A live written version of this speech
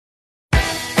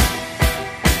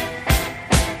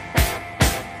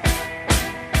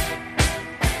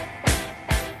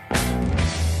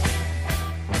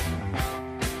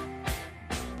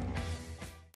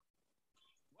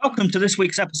Welcome to this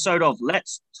week's episode of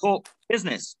Let's Talk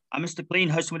Business. I'm Mr. Clean,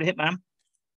 hosting with the Hitman.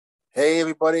 Hey,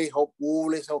 everybody. Hope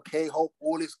all is okay. Hope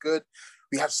all is good.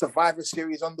 We have Survivor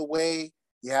Series on the way.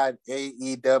 You had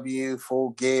AEW Full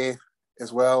Gear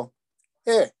as well.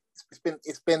 Yeah,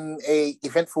 it's been a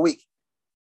eventful week.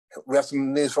 We have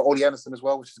some news for Ole Anderson as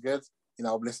well, which is good. You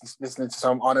know, listening to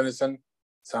some Arn Anderson,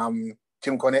 some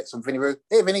Jim Cornette, some Vinny Roo.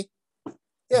 Hey, Vinny.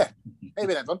 Yeah. Hey,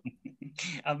 Vinny, Anton.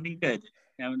 I've been good.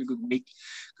 Having a good week.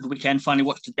 Good weekend. Finally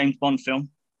watched the James Bond film.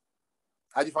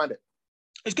 How'd you find it?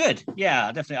 It's good.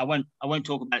 Yeah, definitely. I won't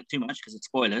talk about it too much because it's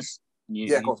spoilers.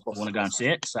 You of course. want to go and see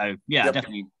it. So yeah, Yep.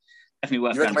 definitely worth You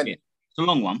going to recommend see it? it. It's a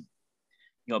long one.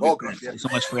 Gosh, yeah. It's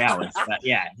almost 3 hours. But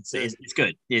yeah, it's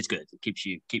good. It's good. It keeps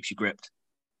you gripped.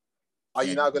 Are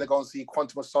you now going to go and see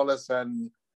Quantum of Solace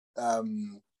and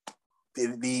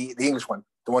the English one,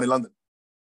 the one in London?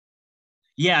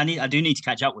 Yeah, I do need to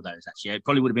catch up with those, actually. It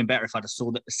probably would have been better if I'd have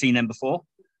seen them before.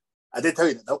 I did tell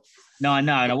you that, though. No, I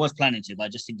know, and I was planning to, but I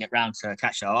just didn't get round to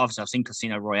catch up. Obviously, I've seen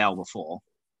Casino Royale before,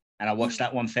 and I watched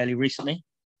that one fairly recently.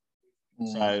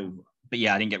 So, but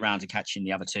yeah, I didn't get round to catching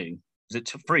the other two. Was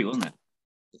it 3, wasn't it?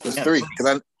 It's 3.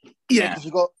 Because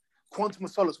you got Quantum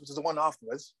of Solace, which is the one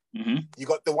afterwards. Mm-hmm. You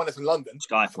got the one that's in London.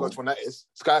 Skyfall. I forgot which one that is.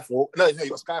 Skyfall. No, you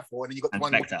got Skyfall, and then you got the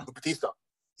one with Batista.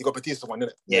 You got Batista one,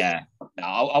 didn't it? Yeah. No,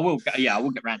 I will. Yeah, I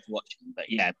will get round to watching. But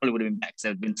yeah, it probably would have been better because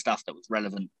there had been stuff that was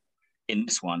relevant in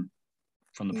this one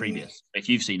from the previous. If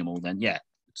you've seen them all, then yeah.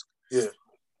 Yeah.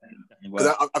 Because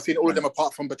I've seen all of them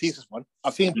apart from Batista's one.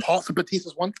 I've seen parts of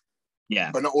Batista's one. Yeah.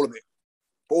 But not all of it.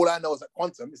 But all I know is that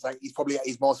Quantum is like he's probably at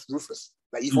his most ruthless.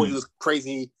 Like you thought he was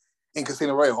crazy in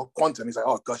Casino Royale. Quantum, he's like,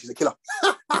 oh gosh, he's a killer.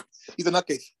 He's a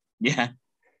nutcase. Yeah.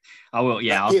 I will.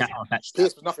 Yeah, like I'll catch that.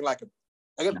 Pierce was nothing like him.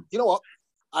 Again, You know what?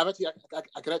 I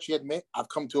can actually admit I've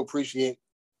come to appreciate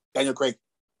Daniel Craig.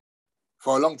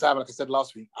 For a long time, like I said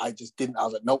last week, I just didn't. I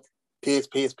was like, nope, Pierce.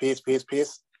 But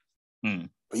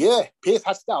yeah, Pierce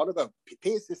has style. Look,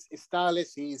 Pierce is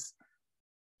stylish. I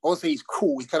won't say he's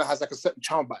cool. He kind of has like a certain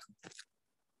charm about him.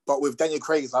 But with Daniel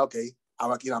Craig, it's like, okay,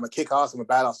 I'm a kick-ass, I'm a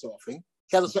badass sort of thing.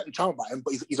 He has a certain charm about him,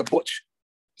 but he's a butch.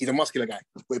 He's a muscular guy.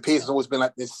 Where Pierce has always been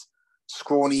like this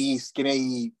scrawny,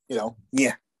 skinny,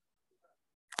 yeah.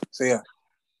 So yeah.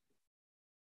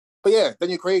 But yeah,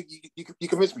 Daniel Craig, you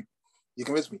convinced me. You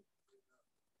convinced me.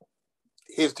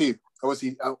 Here's to you.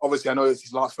 Obviously, I know it's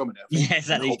his last film in there. Yeah,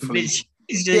 exactly.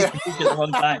 He's just at the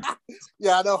wrong time.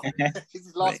 Yeah, I know. It's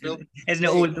his last film. Isn't it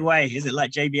always the way? Is it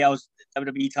like JBL's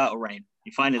WWE title reign?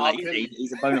 You find it like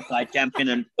he's a bona fide champion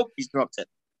and he's dropped it.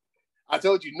 I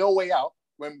told you, No Way Out,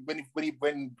 when he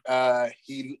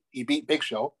beat Big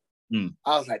Show,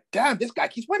 I was like, damn, this guy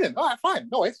keeps winning. All right, fine.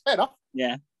 No, it's fair enough.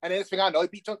 Yeah. And the next thing I know, he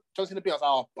beat John Cena. I was like,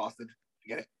 oh, bastard.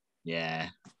 You get it? Yeah.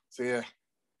 So, yeah.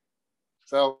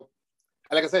 So,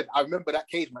 and like I said, I remember that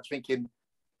cage match thinking,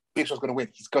 Big Show's going to win.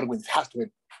 He's going to win. He has to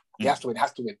win. He has to win.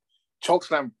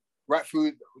 Chokeslam right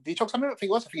through. Did he chokeslam him? I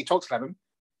think he chokeslam him.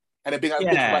 And then Big Show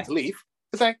about to leave.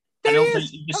 It's like, and also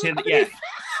you just hear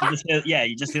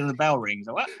you just hear the bell ring.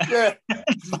 So what? Yeah.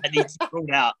 Like he's crawled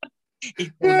out.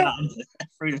 He's crawled out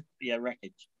through the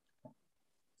wreckage.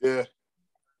 Yeah.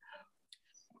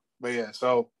 But yeah,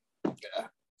 so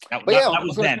that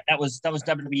was then. That was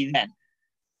WWE then.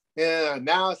 Yeah,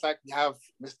 now it's like we have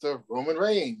Mr. Roman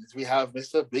Reigns, we have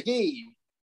Mr. Big E,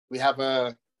 we have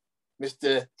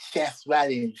Mr. Seth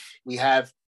Rollins, we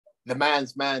have the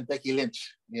man's man, Becky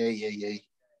Lynch. Yeah.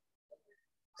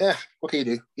 Yeah, what can you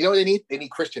do? You know what they need? They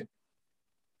need Christian.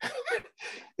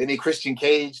 They need Christian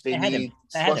Cage. They had him.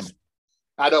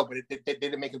 I know, but they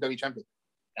didn't make him WWE champion.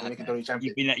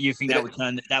 You think that would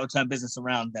turn business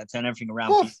around? That turn everything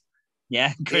around?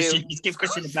 Yeah, Christian. Just give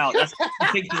Christian a belt.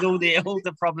 I think all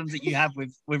the problems that you have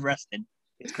with wrestling.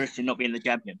 It's Christian not being the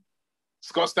champion.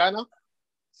 Scott Steiner.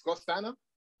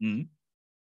 Mm-hmm.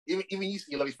 Even you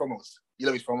love his promos. You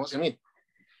love his promos. I mean,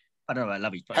 I don't know. I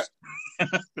love his promos.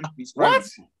 What?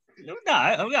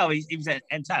 No. He was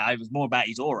entire. It was more about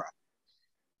his aura,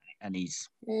 and he's.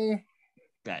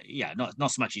 Yeah,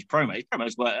 not so much his promo. His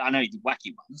promos were, I know he did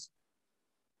wacky ones,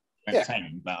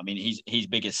 entertaining, but I mean, his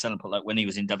biggest selling point, like when he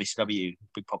was in WCW,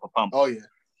 Big Papa Pump. Oh yeah,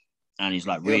 and he's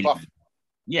like really,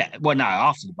 yeah. Well, no,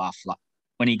 after the buff, like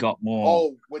when he got more.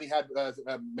 Oh, when he had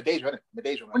Madeira, isn't it?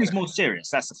 Madeira. When he's more serious,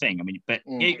 that's the thing. I mean, but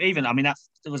even I mean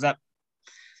there was that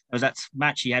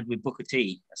match he had with Booker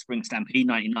T at Spring Stampede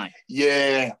 '99.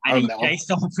 Yeah, and he chased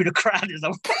someone through the crowd.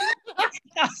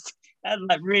 And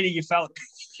like really, you felt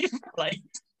like.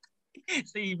 So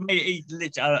he made it. He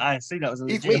literally, I see that was a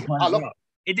legit one as well.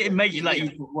 It didn't make you like you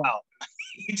thought, wow.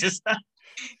 He just it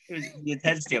was the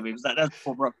intensity of it. It was like that's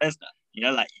for Brock Lesnar. You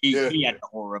know, like he had the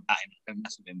aura about him and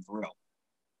mess with him for real.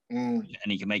 Mm.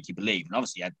 and he can make you believe. And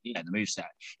obviously, the moveset.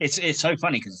 It's so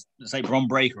funny because say Bron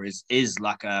Breakker is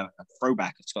like a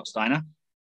throwback of Scott Steiner.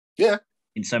 Yeah.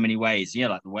 In so many ways,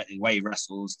 like the way he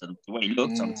wrestles, the way he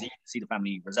looks. Obviously, you can see the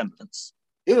family resemblance.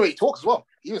 Even the way he talks as well.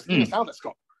 He was sound like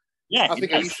Scott. Yeah, I was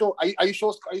thinking, are you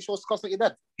sure Scott's not your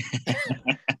dad?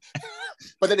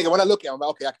 But then again, when I look at him, I'm like,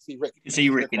 okay, I can see Rick. You see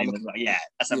Rick in him. Yeah,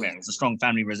 that's something. It's a strong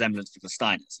family resemblance to the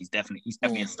Steiners. He's definitely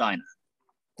a Steiner.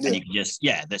 Yeah. And you can just,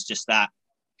 there's just that.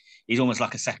 He's almost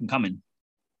like a second coming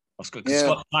of Scott. Yeah.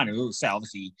 Scott Steiner,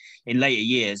 obviously, in later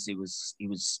years, he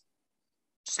was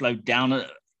slowed down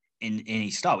in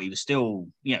his style. He was still,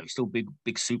 still big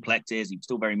suplexes. He was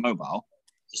still very mobile.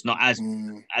 It's not as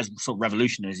sort of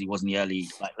revolutionary as he was in the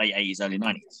late 80s, early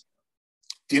 90s.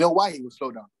 Do you know why he was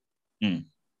slowed down? Mm.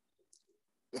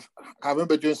 I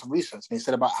remember doing some research and he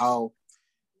said about how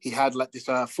he had like this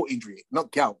foot injury,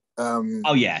 not gout. That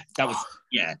was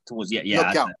towards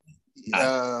not gout.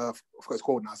 I forgot what it's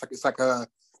called now.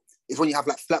 It's when you have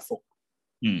like flat foot.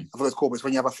 I forgot what it's called, but it's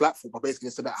when you have a flat foot. But basically,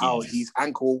 it's about how his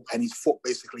ankle and his foot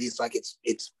basically it's like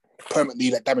it's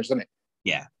permanently like damaged, isn't it?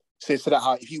 Yeah. So it's that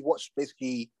how if you watch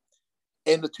basically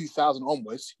end of 2000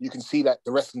 onwards, you can see that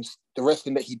the wrestling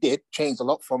that he did changed a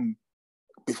lot from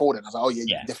before then. I was like, you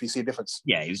can definitely see a difference.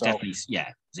 Yeah, he was definitely his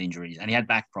injuries, and he had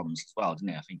back problems as well, didn't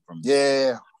he? I think from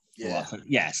So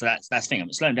that's the thing.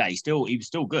 But slowing down, he was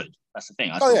still good. That's the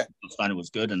thing. I thought Steiner was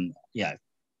good, and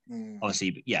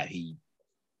obviously, he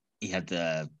had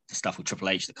the stuff with Triple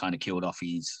H that kind of killed off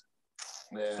his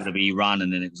WWE run,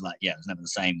 and then it was like it was never the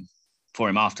same for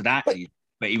him after that.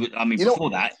 But he was, before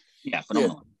that,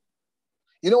 phenomenal.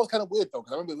 You know what's kind of weird though,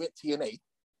 because I remember we went to TNA,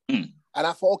 and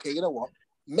I thought, okay, you know what?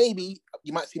 Maybe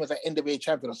you might see him as an NWA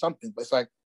champion or something, but it's like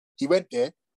he went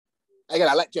there. Again,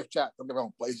 I like Jeff Jarrett, don't get me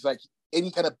wrong, but it's like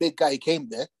any kind of big guy he came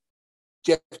there,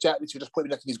 Jeff Jarrett literally just put him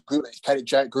next to his group, like his kind of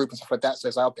Jarrett group and stuff like that. So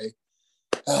it's like, okay,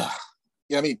 you know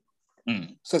what I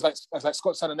mean? So it's like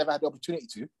Scott Steiner never had the opportunity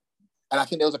to, and I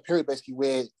think there was a period basically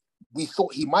where we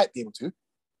thought he might be able to.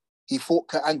 He fought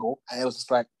Kurt Angle, and it was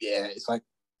just like, it's like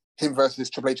him versus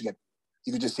Triple H again.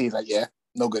 You could just see, it's like,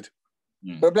 no good.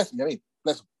 But bless him, you know what I mean?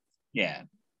 Bless him. Yeah.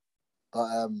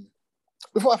 But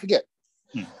before I forget,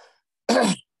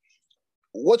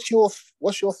 what's your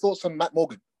thoughts on Matt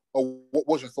Morgan? Or what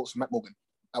was your thoughts on Matt Morgan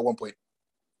at one point?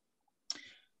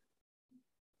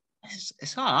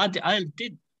 It's hard. I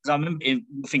did. I remember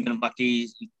thinking of like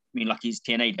his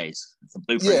TNA days, the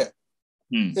Blueprint.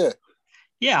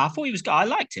 Yeah, I thought he was good. I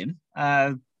liked him.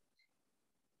 I'm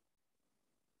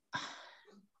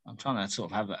trying to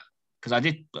sort of have a because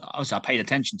I paid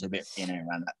attention to a bit of TNA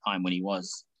around that time when he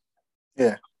was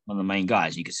one of the main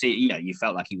guys. You could see, you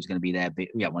felt like he was going to be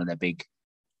one of their big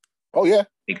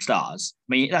big stars.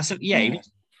 I mean, it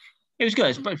was good.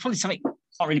 It's probably something you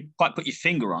can't really quite put your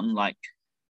finger on, like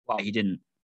why he didn't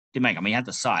make. I mean, he had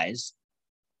the size,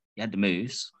 he had the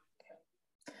moves.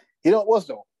 You know what it was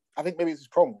though? I think maybe it's his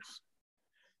promos.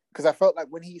 Because I felt like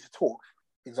when he used to talk,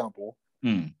 for example,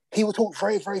 he would talk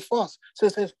very, very fast. So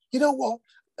it says, you know what?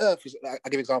 I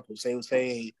give examples. He would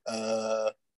say,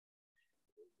 I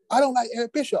don't like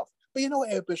Eric Bischoff. But you know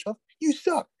what, Eric Bischoff? You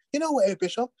suck. You know what, Eric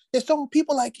Bischoff? There's some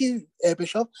people like you, Eric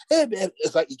Bischoff.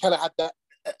 It's like you kind of had that,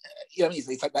 you know what I mean?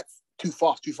 It's like that too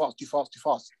fast. It was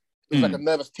like a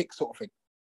nervous tick sort of thing.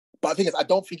 But the thing is, I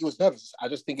don't think he was nervous. I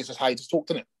just think it's just how he just talked,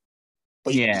 innit?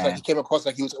 But he came across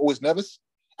like he was always nervous.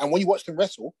 And when you watched him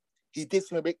wrestle, he did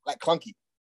seem a bit like clunky.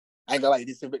 I ain't gonna lie, he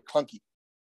did seem a bit clunky.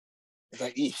 It's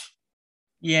like, eesh.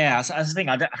 Yeah, that's the thing.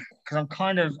 Because I'm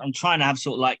trying to have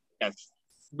sort of like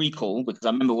recall because I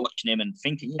remember watching him and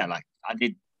thinking, like I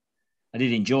did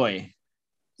enjoy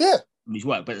his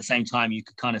work, but at the same time, you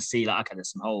could kind of see like, okay,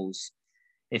 there's some holes.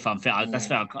 If I'm fair, that's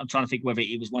fair. I'm trying to think whether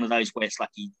it was one of those where it's like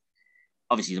he's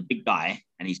a big guy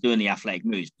and he's doing the athletic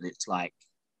moves, but it's like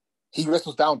he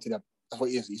wrestles down to them. That's what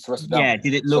he is. He's wrestled down. Yeah,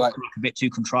 did it look like a bit too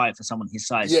contrived for someone his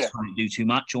size to trying to do too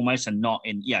much almost and not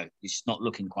in, it's not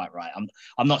looking quite right.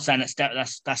 I'm not saying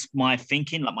that's my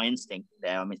thinking, like my instinct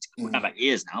there. I mean, it's about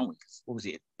years now. What was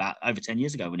it? About over 10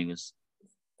 years ago when he was.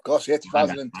 Gosh,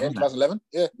 2010, 2011.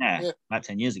 Yeah. About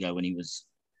 10 years ago when he was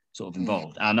sort of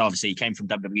involved. And obviously he came from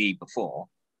WWE before.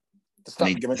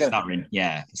 Starting.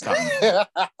 Yeah. So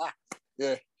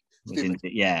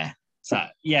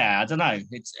I don't know.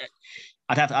 It's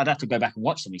I'd have to go back and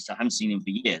watch some of his stuff. I haven't seen him for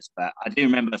years, but I do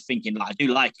remember thinking like I do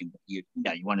like him, but you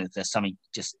wonder if there's something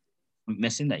just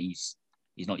missing that he's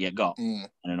not yet got. And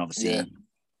then obviously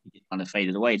he kind of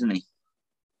faded away, didn't he?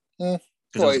 Because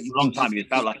for a long time he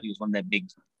felt like he was one of their big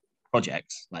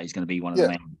projects, like he's going to be one of the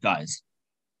main guys.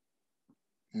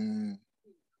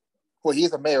 Well, he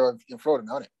is a mayor in Florida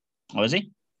now, isn't he? Oh, is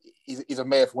he? He's a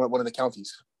mayor for one of the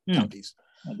counties. counties.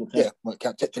 Yeah,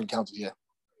 technically counties. Yeah.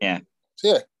 Yeah. So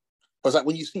yeah, but it's like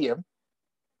when you see him,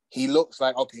 he looks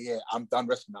like, okay, yeah, I'm done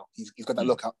wrestling now. He's got that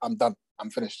look. I'm done. I'm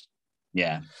finished.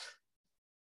 Yeah.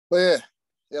 But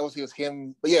yeah, obviously it was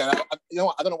him. But yeah, you know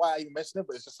what? I don't know why I even mentioned it,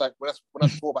 but it's just like when I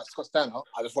saw about Scott Steiner,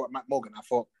 I just thought about Matt Morgan. I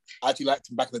thought I actually liked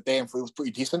him back in the day and thought he was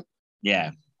pretty decent.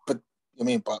 Yeah. But I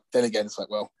mean, but then again, it's like,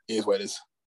 well, it is what it is.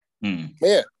 Mm.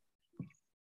 But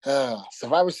yeah,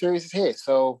 Survivor Series is here.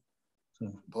 So,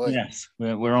 boy. Yes,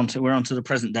 we're on to the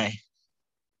present day.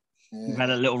 Yeah. We've had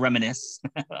a little reminisce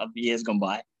of the years gone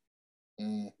by.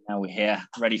 Now we're here,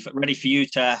 ready for you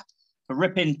to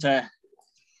rip into.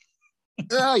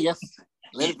 Yes,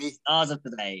 let it be. Stars of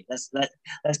today. Let's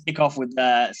kick off with.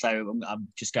 So I'm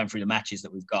just going through the matches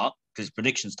that we've got because it's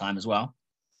predictions time as well.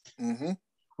 Mm-hmm.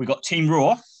 We got Team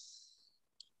Raw,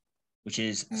 which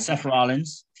is Seth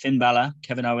Rollins, Finn Balor,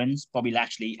 Kevin Owens, Bobby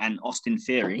Lashley, and Austin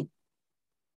Theory.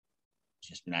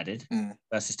 Just been added.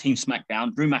 Versus Team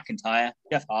SmackDown, Drew McIntyre,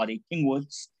 Jeff Hardy, King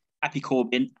Woods, Happy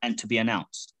Corbin, and to be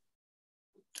announced.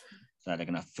 So they're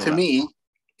gonna. To me,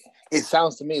 it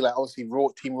sounds to me like obviously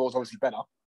Team Raw is obviously better.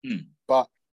 But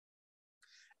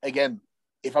again,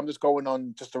 if I'm just going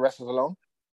on just the wrestlers alone,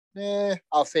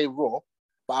 I'll say Raw.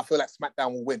 But I feel like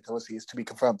SmackDown will win. Obviously, it's to be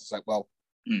confirmed. It's like, well,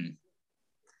 and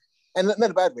not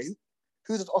a bad way.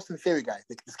 Who's this Austin Theory guy?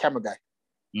 This camera guy?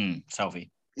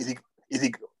 Selfie. Is he?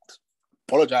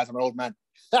 Apologize, I'm an old man.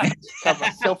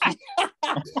 Camera selfie.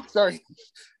 Sorry,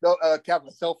 no, camera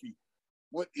selfie.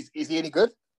 What is he any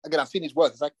good? Again, I've seen his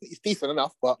work. It's like it's decent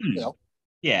enough, but you know.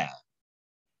 Yeah.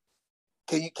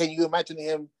 Can you imagine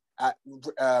him at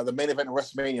the main event of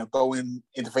WrestleMania going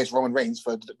into face Roman Reigns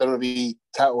for the WWE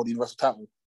title or the Universal title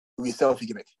with his selfie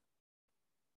gimmick?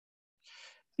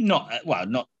 Not as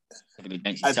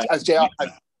JR.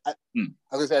 I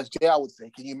was gonna say, as JR would say,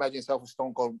 can you imagine yourself with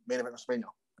Stone Cold main event WrestleMania?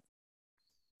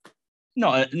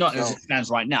 Not as it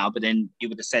stands right now, but then you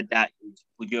would have said that.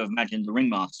 Would you have imagined the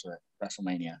Ringmaster at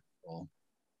WrestleMania? Or...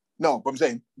 No, but I'm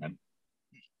saying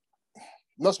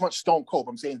not so much Stone Cold.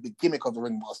 But I'm saying the gimmick of the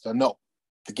Ringmaster. No,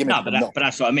 the gimmick. No, but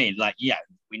that's what I mean. Like, yeah,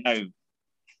 we know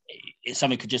if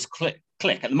something could just click.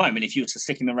 At the moment, if you were to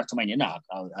stick him in WrestleMania, no,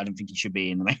 I don't think he should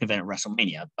be in the main event at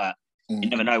WrestleMania. But you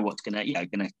never know what's gonna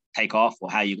take off or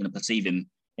how you're gonna perceive him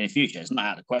in the future. It's not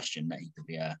out of the question that he could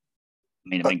be a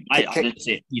main event. I don't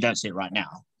see it. You don't see it right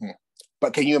now.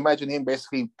 But can you imagine him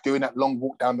basically doing that long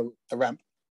walk down the ramp,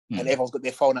 and everyone's got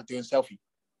their phone out doing selfie?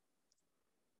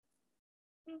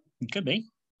 It could be.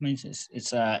 I mean,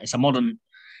 it's a modern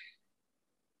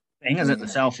thing, isn't it? The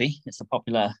selfie. It's a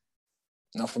popular.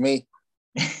 Not for me.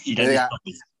 You don't. Yeah,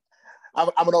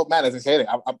 I'm an old man, as I say it.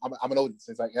 I'm an old.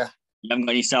 It's like, yeah. You haven't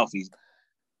got any selfies.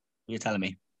 You're telling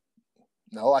me?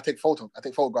 No, I take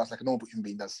photographs like a normal human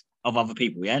being does. Of other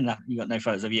people, yeah? No, you got no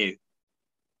photos of you?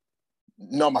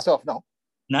 No, myself, no.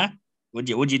 No? What'd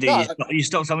you do? No, you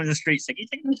stop someone in the street saying, "You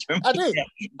take a picture of me?"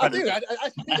 I do that.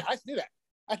 I still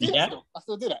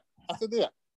do that. I still do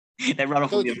that. They run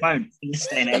off with your phone in this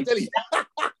day and age.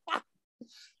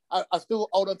 I still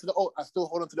hold on to the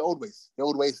old ways. The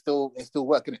old ways still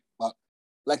work, innit? But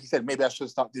like you said, maybe I should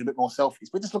start doing a bit more selfies.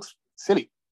 But it just looks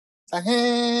silly. It's like,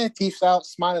 hey, teeth out,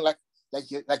 smiling like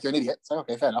you're an idiot. It's like,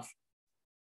 okay, fair enough.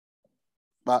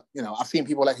 But you know, I've seen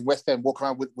people like in West End walk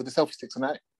around with the selfie sticks on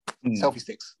that. Selfie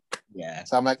sticks. Yeah.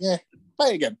 So I'm like, yeah,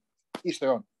 play it again. Each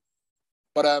their own.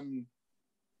 But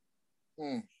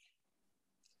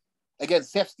again,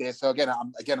 Seth's there. So again, I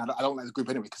don't like the group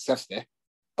anyway because Seth's there.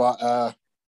 But I'm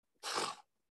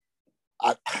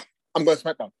going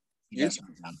SmackDown. Yes.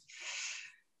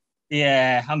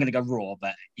 Yeah, I'm going to go Raw,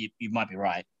 but you might be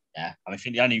right. Yeah, I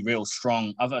think the only real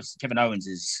strong other Kevin Owens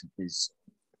is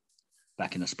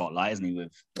back in the spotlight, isn't he?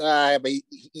 With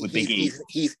Big E.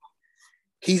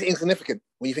 He's insignificant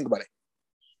when you think about it.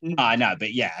 No, I know,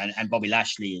 but yeah, and Bobby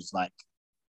Lashley is like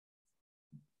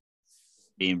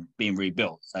being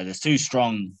rebuilt. So there's two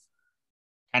strong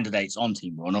candidates on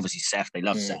Team Raw, and obviously Seth. They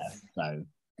love Seth, so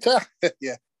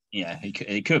yeah,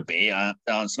 he could be. On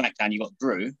SmackDown, you got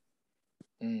Drew.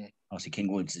 Obviously,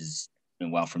 King Woods is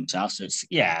doing well for himself. So it's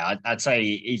I'd say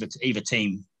either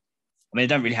team. I mean, they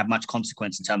don't really have much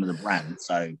consequence in terms of the brand,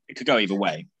 so it could go either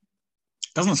way.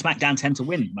 Doesn't SmackDown tend to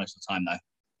win most of the time, though?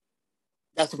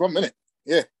 That's the problem, isn't it?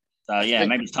 Yeah. So yeah,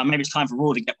 maybe it's time for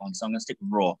Raw to get one. So I'm going to stick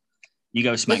with Raw. You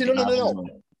go with SmackDown. No.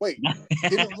 Wait,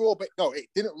 didn't Raw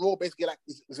basically like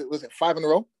was it 5 in a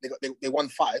row? They won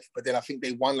 5, but then I think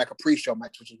they won like a pre-show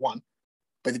match, which was 1,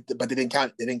 but they didn't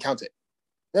count. They didn't count it.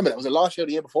 Remember that was it last year or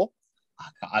the year before?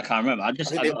 I can't remember. I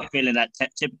got a feeling that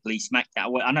typically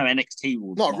SmackDown. I know NXT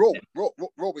will. No, Raw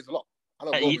wins a lot.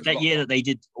 I know that year that they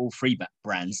did all three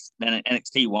brands, then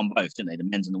NXT won both, didn't they? The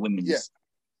men's and the women's.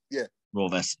 Yeah. Raw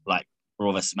versus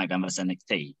SmackDown versus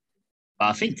NXT. But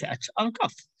I think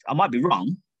I might be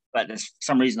wrong, but there's for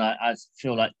some reason I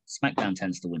feel like SmackDown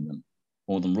tends to win them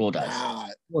more than Raw does.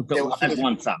 I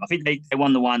think they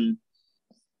won the one.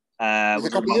 Was a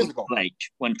couple of years ago.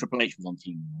 When Triple H was on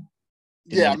Team Raw.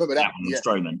 Yeah, I remember that. With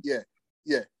Strowman.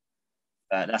 Yeah.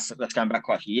 That's going back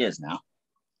quite a few years now.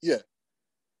 Yeah.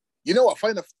 You know what?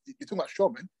 Funny enough, you're talking about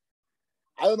Strowman.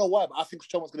 I don't know why, but I think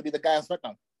Strowman's going to be the guy on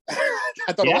SmackDown.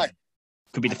 I don't know why.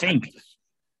 Could be the Fiend.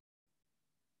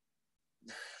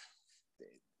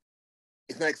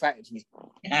 It's not exciting to me.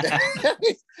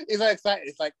 It's not exciting.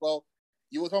 It's like, well,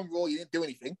 you was on Raw, you didn't do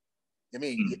anything. I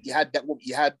mean, you had that woman.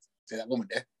 You had that woman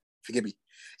there. Forgive me.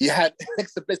 You had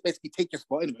Alexa Bliss basically take your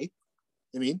spot anyway.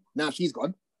 I mean, now she's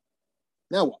gone.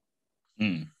 Now what?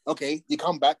 Okay, you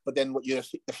come back, but then what? You're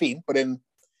the Fiend. But then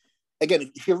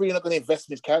again, if you're really not going to invest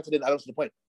in his character, then I don't see the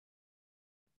point.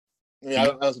 I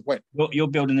don't see the point. You're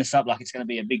building this up like it's going to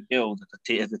be a big deal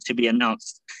to be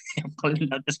announced. Probably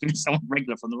not just be someone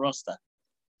regular from the roster.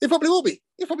 It probably will be.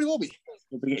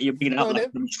 You're being up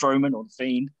like Strowman or the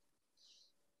Fiend.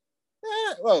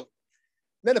 Yeah, well,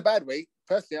 not in a bad way.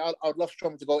 Personally, I would love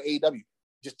Strowman to go AEW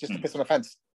just to piss on the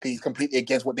fans because he's completely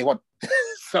against what they want.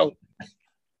 So,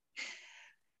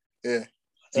 yeah.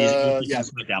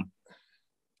 SmackDown.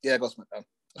 Yeah, go SmackDown.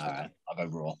 All right, I'll go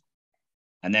Raw.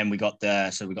 And then we got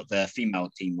the female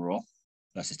Team Raw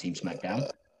versus Team SmackDown.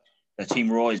 The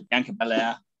Team Raw is Bianca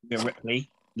Belair, Rhea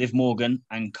Ripley, Liv Morgan,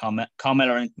 and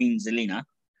Carmella and Queen Zelina.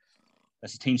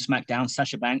 Versus Team SmackDown,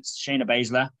 Sasha Banks, Shayna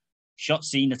Baszler,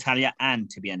 Shotzi, Natalya, and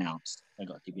to be announced. They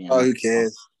got to be announced. Oh, who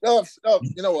cares? No,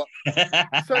 you know what?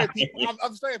 Sorry, people.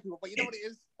 I'm sorry, people, but you know what it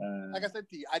is? Like I said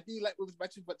to you, I do like women's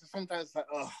matches, but sometimes it's like,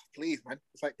 oh, please, man.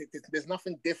 It's like there's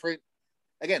nothing different.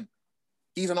 Again,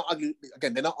 these are not ugly.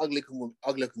 Again, they're not ugly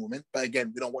looking women. But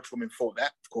again, we don't watch women for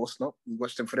that. Of course not. We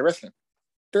watch them for the wrestling.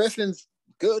 The wrestling's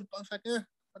good, but it's like,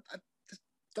 I just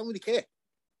don't really care.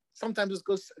 Sometimes it's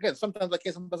good. Again, sometimes I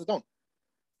care, sometimes I don't.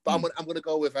 But I'm gonna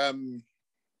go with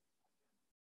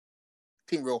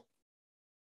Team Raw.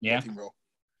 Yeah. Team Raw.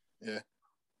 Yeah.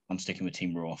 I'm sticking with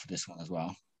Team Raw for this one as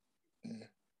well. Yeah.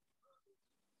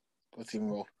 Go Team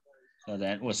Raw. So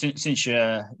then, well, since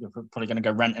you're probably going to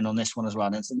go ranting on this one as well,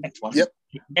 then it's the next one. Yep.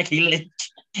 Becky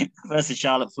Lynch versus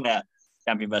Charlotte Flair,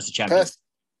 champion versus champion.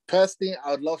 Personally,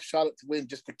 I would love Charlotte to win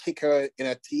just to kick her in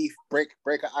her teeth, break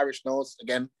her Irish nose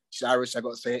again. She's Irish, I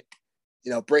got to say it.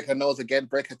 You know, break her nose again,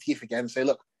 break her teeth again, and say,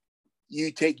 look,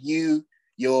 you take your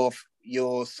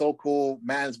so-called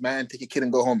man's man, take your kid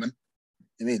and go home, man.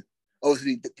 I mean,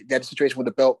 obviously, they had a situation with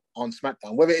the belt on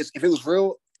SmackDown. If it was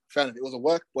real, fair enough. It was a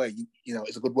work where you know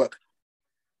it's a good work.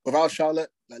 Without Charlotte,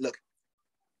 like, look,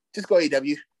 just go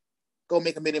AEW, go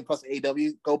make $1 million plus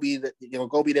AEW, go be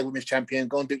their women's champion,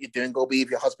 go and do what you're doing, go be with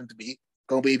your husband to be,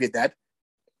 go be with your dad.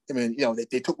 I mean, you know,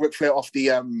 they took Ric Flair off the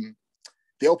opener.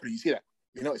 You see that?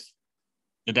 You notice?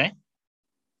 Did they?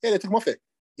 Yeah, they took him off it.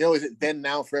 You know, is it then,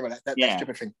 now, forever? That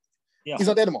stupid thing. Yeah. He's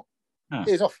not there anymore. Huh.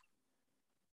 He's off.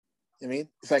 I mean,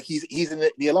 it's like he's in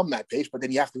the alumni page, but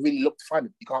then you have to really look to find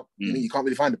him. You can't, you can't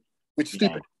really find him, which is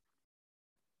stupid.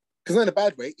 Because not in a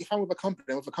bad way. If I'm with a company,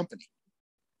 I'm with a company.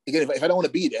 Again, if I don't want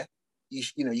to be there,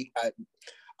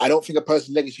 I don't think a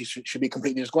person's legacy should be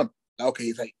completely just gone. Okay,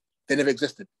 it's like they never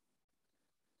existed.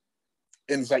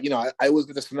 And it's like, you know, I always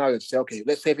get the scenario to say, okay,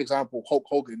 let's say, for example, Hulk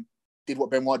Hogan did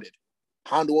what Benoit did.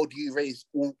 How in the world do you raise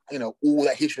all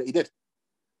that history that he did?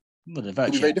 Well, it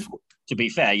would be very difficult. To be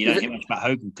fair, you don't hear much about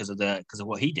Hogan because of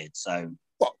what he did. So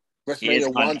what?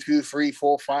 WrestleMania 1, 2, 3,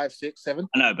 4, 5, 6, 7.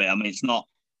 I know, but I mean, it's not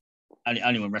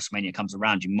only when WrestleMania comes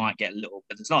around, you might get a little.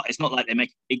 But it's not like they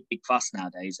make a big fuss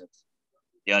nowadays of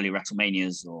the early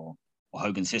WrestleManias or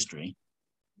Hogan's history.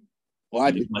 Well,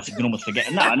 I do. You can almost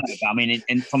forget. No, I know, but I mean,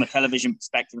 from a television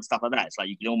perspective and stuff like that, it's like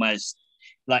you can almost.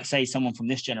 Like, say, someone from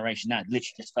this generation now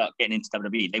literally just start getting into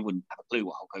WWE, they wouldn't have a clue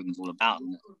what Hulk Hogan's all about.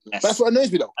 That's what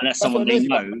annoys me, though. Unless someone they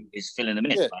know is filling them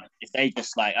in. Yeah. But if they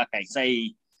just like, okay,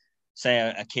 say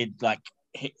a kid like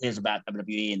hears about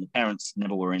WWE and the parents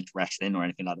never were into wrestling or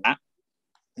anything like that.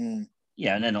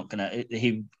 Yeah, and they're not gonna.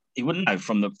 He wouldn't know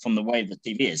from the way the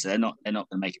TV is. So they're not gonna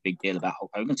make a big deal about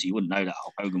Hulk Hogan. So you wouldn't know that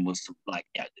Hulk Hogan was like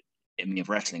the epitome of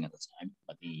wrestling at the time.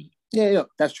 But yeah,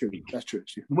 that's true. That's true.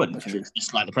 You wouldn't. It's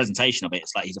just like the presentation of it.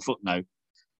 It's like he's a footnote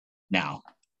now.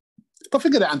 But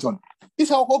think of that, Anton. This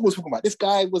Hulk Hogan was talking about. This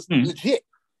guy was legit,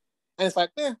 and it's like,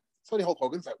 sorry, Hulk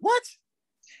Hogan. It's like, what?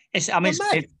 It's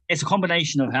a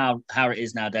combination of how it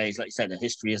is nowadays. Like you said, the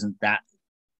history isn't that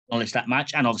knowledge that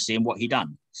much, and obviously in what he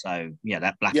done. So yeah,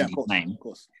 that blackened his name. Of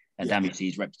course. damaged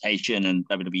his reputation, and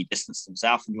WWE distanced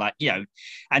himself. And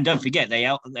and don't forget, they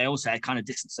also kind of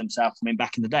distanced themselves from him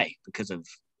back in the day because of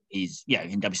his,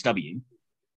 in WCW.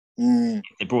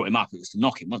 They brought him up, it was to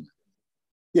knock him, wasn't it?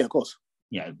 Yeah, of course.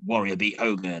 Warrior beat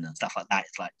Hogan and stuff like that.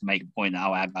 It's like to make a point that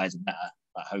our guys are better.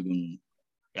 Like Hogan,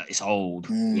 it's old.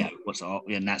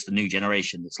 And that's the new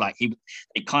generation. It's like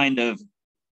they kind of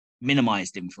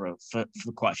minimized him for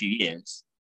quite a few years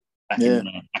back in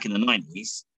the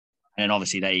 90s. And then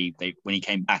obviously they when he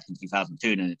came back in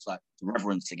 2002, then it's like the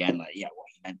reverence again, like what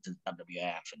he meant to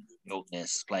WWF and built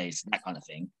this place, that kind of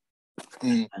thing.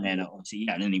 And then obviously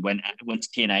and then he went to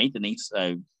TNA, didn't he?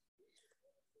 So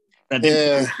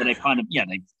they kind of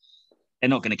they're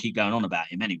not going to keep going on about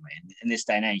him anyway. In this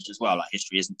day and age as well, like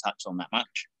history isn't touched on that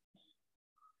much.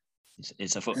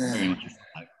 It's a very much.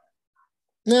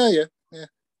 Yeah.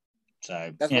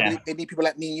 So that's why they need people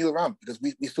like me and you around, because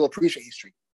we still appreciate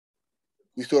history.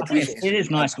 We still appreciate it. It is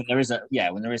nice when there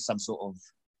is some sort of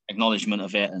acknowledgement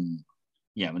of it, and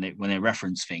when they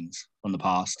reference things from the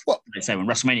past. Well, they say when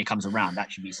WrestleMania comes around,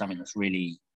 that should be something that's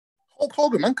really. Hulk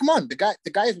Hogan, man, come on, the guy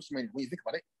is WrestleMania. When you think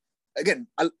about it, again,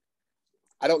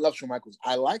 I don't love Shawn Michaels.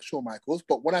 I like Shawn Michaels,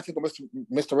 but when I think of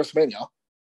Mr. WrestleMania,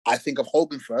 I think of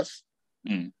Hogan first.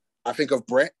 I think of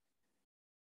Bret.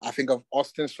 I think of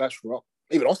Austin / Rock.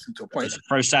 Even Austin to a point. There's a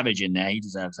Pro Savage in there. He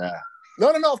deserves a.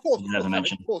 No, of course. Never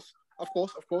mentioned. Of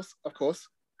course.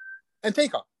 And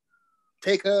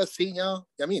Taker, Senior.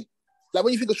 I mean, like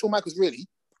when you think of Shawn Michaels, really,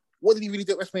 what did he really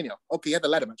do at WrestleMania? Okay, he had the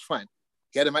ladder match, fine.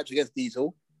 He had a match against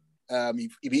Diesel.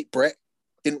 He beat Bret.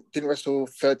 Didn't wrestle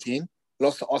 13.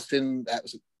 Lost to Austin at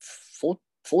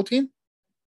 14.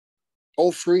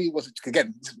 03 was it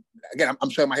again? I'm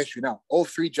showing my history now.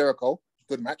 03 Jericho,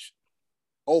 good match.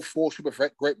 04 Super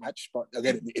Threat, great match, but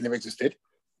again it never existed.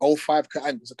 05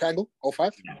 was it Angle?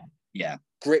 05? Yeah.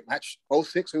 Great match.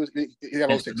 06, he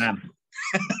had 06.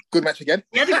 Good match again.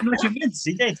 He had a good match with Vince,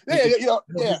 he did.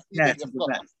 Yeah.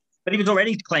 But he was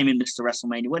already claiming this to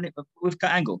WrestleMania, wasn't it, with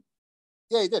Kurt Angle?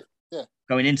 Yeah, he did. Yeah.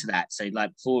 Going into that, so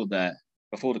like before the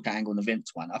Kurt Angle and the Vince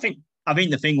one, I think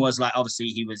the thing was like obviously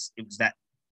it was that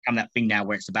thing now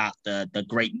where it's about the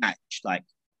great match, like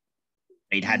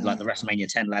he'd had like the WrestleMania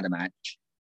 10 ladder match.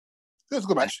 It was a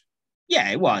good match.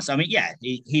 Yeah, it was. I mean,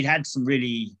 he'd had some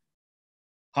really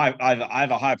high,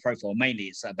 either high profile. Mainly,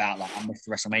 it's about like I missed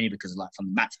WrestleMania because of like from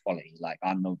the match quality. Like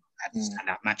I'm not had to stand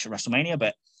out match at WrestleMania,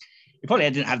 but he probably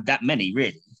didn't have that many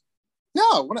really.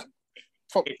 No,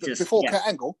 before Kurt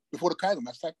Angle, before the Kurt Angle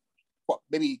match, like what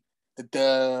maybe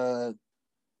the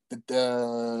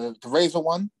Razor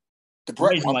one. The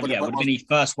Bret one, would have been his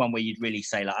first one where you'd really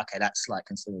say like, okay, that's like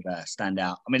considered a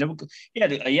standout. I mean, he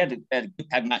had a good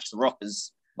tag match. The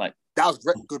Rockers, like that was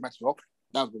great, good match. The Rock,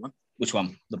 that was a good one. Which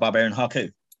one? The Barbarian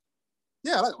Haku.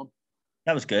 Yeah, I like that one.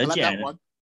 That was good. That one.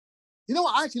 You know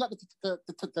what? I actually liked the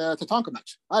Tatanka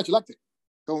match. I actually liked it.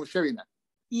 Going with Sherry in that.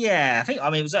 Yeah, it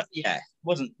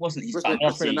was. Wasn't his time.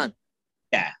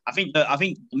 Yeah, I think the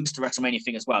Mr. WrestleMania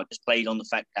thing as well just played on the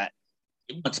fact that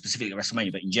not specifically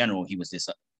WrestleMania, but in general, he was this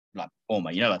like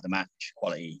performer, like the match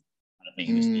quality kind of thing.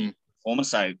 He was the performer.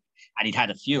 So, and he'd had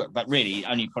a few, but really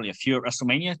only probably a few at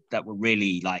WrestleMania that were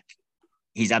really like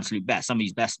his absolute best. Some of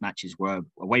his best matches were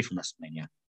away from WrestleMania.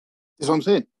 That's what I'm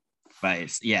saying. But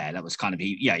that was kind of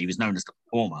he was known as the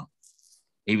performer.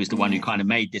 He was the one who kind of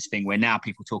made this thing where now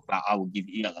people talk about, I will give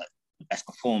you like, the best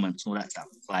performance and all that stuff.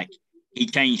 It's like he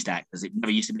changed that because it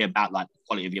never used to be about like the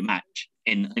quality of your match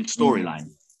in storyline.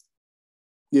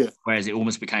 Yeah. Whereas it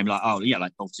almost became like,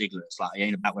 like Dolph Ziggler. It's like it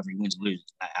ain't about whether he wins or loses,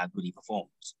 it's about how good he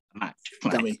performs a match.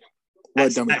 Like, dummy.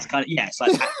 That's kind of it's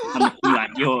like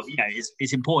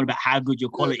it's important about how good your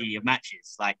quality of match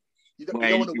is. Like you don't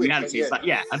want to win. Reality, it's like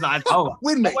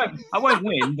win, mate. I won't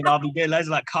win, but I'll be doing loads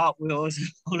of like cartwheels and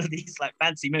all of these like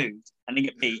fancy moves and then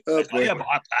get beat. Oh, but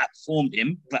I performed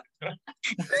him, but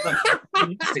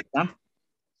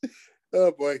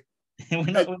oh boy. we're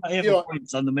not here for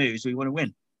points on the moves. We want to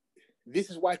win. This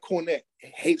is why Cornette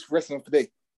hates wrestling today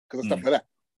because of stuff like that.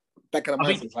 That kind of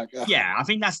nonsense. I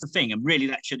think that's the thing, and really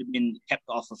that should have been kept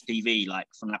off of TV, like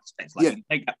from that perspective. Like you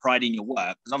take that pride in your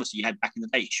work, because obviously you had back in the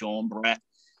day Shawn, Bret,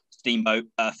 Steamboat,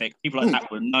 Perfect, people like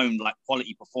that were known like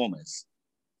quality performers,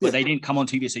 but they didn't come on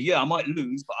TV and say, I might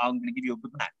lose, but I'm going to give you a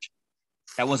good match.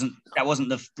 That wasn't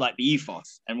the like the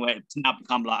ethos, and where it's now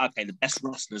become like, okay, the best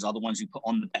wrestlers are the ones who put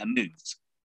on the better moves.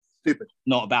 Stupid.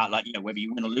 Not about like whether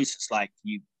you win or lose. It's like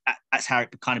that's how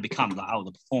it kind of becomes like,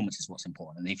 the performance is what's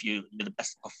important. And if you're the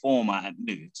best performer at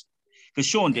moves, because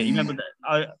Shawn did, you remember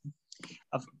that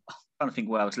I'm trying to think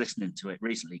where I was listening to it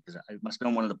recently because it must have been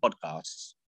on one of the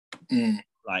podcasts.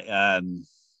 Like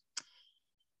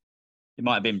it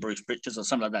might have been Bruce Pritchard or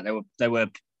something like that. They were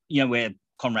where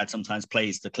Conrad sometimes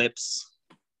plays the clips,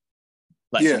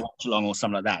 like to watch along or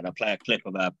something like that. They'll play a clip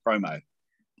of a promo.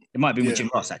 It might be with Jim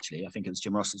Ross, actually. I think it was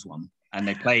Jim Ross's one. And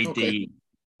they played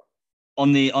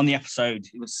on the episode,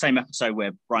 it was the same episode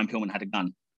where Brian Pillman had a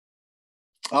gun.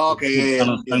 Oh, okay,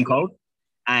 Stone Cold.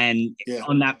 And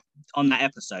on that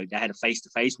episode, they had a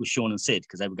face-to-face with Sean and Sid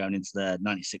because they were going into the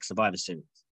 96 Survivor Series.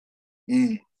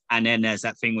 Mm. And then there's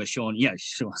that thing where Sean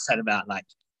said about like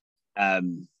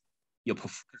your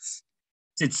performance.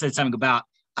 Sid said something about,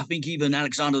 I think even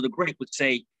Alexander the Great would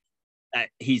say that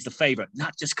he's the favorite,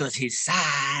 not just because his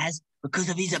size, because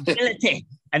of his ability.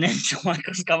 And then Shawn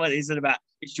Michaels come on and said about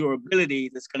it's your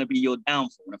ability that's going to be your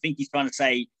downfall. And I think he's trying to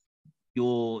say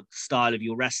your style of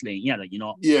your wrestling, that you're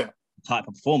not the type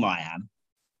of performer I am.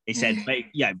 He said,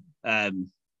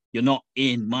 you're not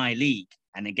in my league.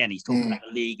 And again, he's talking about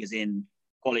the league as in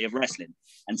quality of wrestling.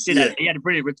 And Sid, he had a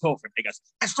brilliant retort for it. He goes,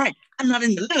 that's right, I'm not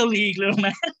in the little league, little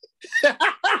man.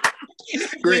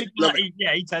 Great.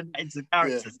 He turned that into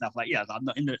character stuff like, I'm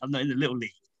not in the little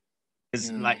league.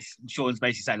 Because like Sean's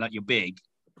basically saying, like, you're big,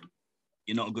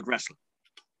 you're not a good wrestler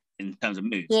in terms of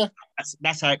moves. Yeah.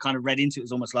 That's how it kind of read into it. It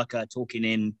was almost like talking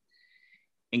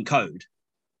in code.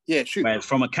 Yeah, true. Whereas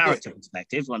from a character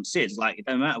perspective, when Sid's like, it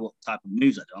doesn't matter what type of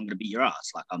moves I do, I'm going to beat your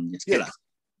ass. Like, I'm this killer.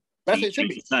 That's it.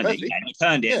 He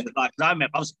turned it. Like, I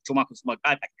remember I was Shawn Michaels my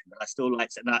guy back then, but I still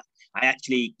like saying that.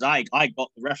 I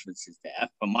got the references there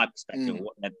from my perspective,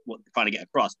 what they're trying to get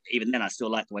across. But even then, I still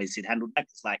like the way Sid handled that.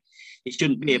 It's like, it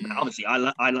shouldn't be about, obviously, I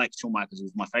like Shawn Michaels. It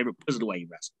was my favorite because of the way he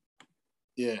wrestled.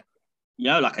 Yeah.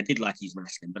 Like I did like his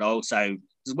wrestling, but also,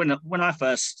 when I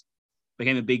first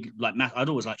became a big, like, I'd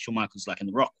always liked Shawn Michaels, like in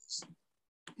the Rockers.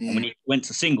 And when he went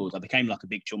to singles, I became like a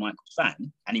big Shawn Michaels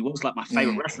fan. And he was like my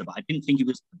favorite wrestler, but I didn't think he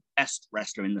was the best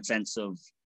wrestler in the sense of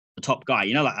the top guy.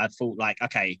 Like I thought like,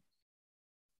 okay,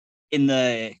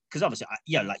 because obviously,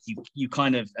 like you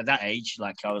kind of, at that age,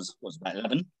 like I was about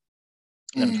 11.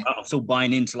 I'm still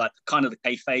buying into like kind of the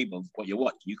kayfabe of what you're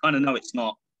watching. You kind of know it's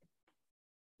not,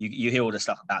 you hear all the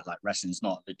stuff about like wrestling's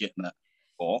not legitimate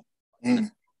or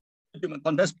legitimate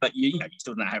contest, but you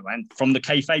still don't know how. And from the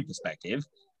kayfabe perspective,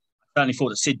 I certainly thought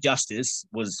that Sid Justice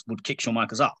would kick Shawn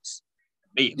Michaels' ass,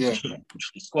 beat him,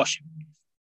 squash him.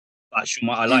 But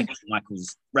I like Shawn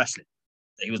Michaels' wrestling.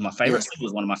 He was my favorite. Sid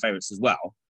was one of my favorites as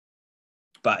well.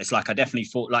 But it's like I definitely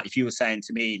thought, like, if you were saying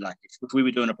to me, like, if we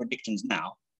were doing a predictions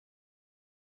now,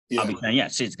 I'd be saying,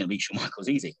 Sid's going to beat Shawn Michaels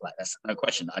easy. Like, that's no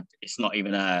question. It's not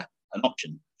even an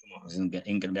option. Shawn Michaels isn't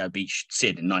going to be able to beat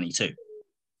Sid in '92.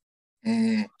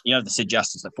 You know, the Sid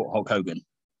Justice that fought Hulk Hogan,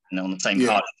 and on the same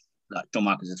card, like Shawn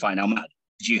Michaels is fighting Al Mad.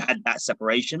 You had that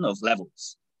separation of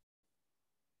levels.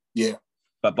 Yeah.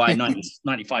 But by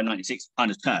 95, 96,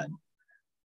 kind of turned.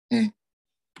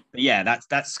 But yeah,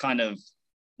 that's kind of,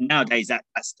 nowadays,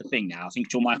 that's the thing now. I think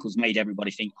Shawn Michaels made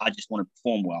everybody think, I just want to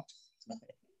perform well.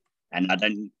 And I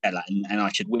don't, and I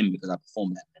should win because I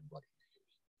perform better than everybody.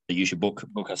 So you should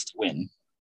book us to win.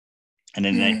 And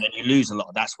then, then you lose a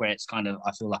lot. That's where it's kind of,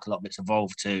 I feel like a lot of it's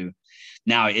evolved to,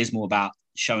 now it is more about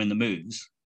showing the moves,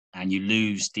 and you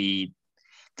lose the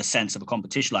sense of a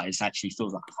competition. Like, it actually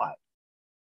feels like a fight.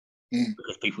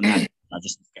 Because people now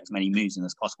just get as many moves in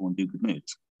as possible and do good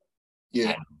moves.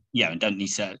 And don't need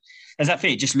to. As that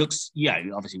thing, it just looks.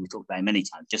 Obviously we've talked about it many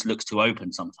times. Just looks too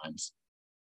open sometimes.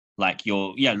 Like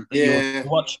you're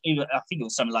watch. I think it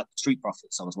was something like the Street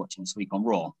Profits I was watching this week on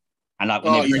Raw, and like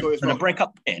when they break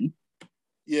up the pin,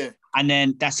 and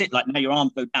then that's it. Like now your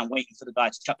arms go down, waiting for the guy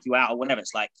to chuck you out or whatever.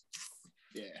 It's like,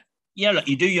 look,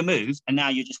 you do your move, and now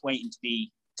you're just waiting to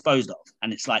be disposed of,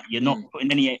 and it's like you're not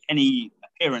putting any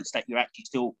appearance that you're actually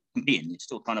still competing. You're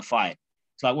still trying to fight.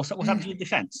 It's like what's happened to your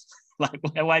defense? Like,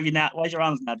 why's your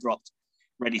arms now dropped,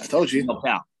 ready to knock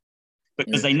out?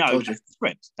 Because they know that's the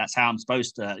script. That's how I'm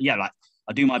supposed to. Like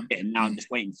I do my bit, and now I'm just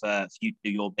waiting for you to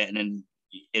do your bit, and then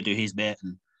you do his bit,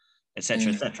 and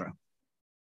etc. etc.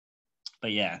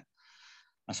 But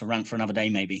that's a rant for another day.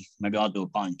 Maybe I'll do a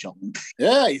pint chop.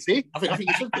 Yeah, you see, I think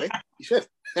you should play. You should.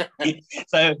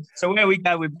 So where we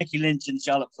go with Becky Lynch and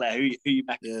Charlotte Flair? Who you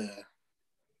back?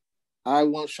 I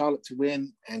want Charlotte to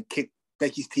win and kick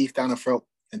Becky's teeth down her throat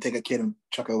and take a kid and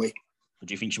chuck her away. But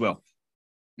do you think she will?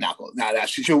 No,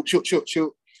 she'll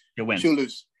win. She'll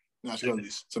lose. No, she'll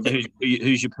lose. So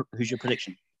who's your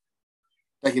prediction?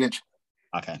 Becky Lynch.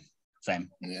 Okay, same.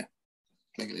 Yeah,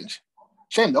 Becky Lynch.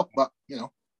 Shame though, but you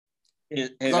know.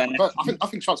 But I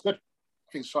think Charlotte's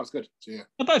good. So yeah.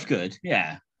 They're both good.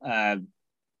 Yeah.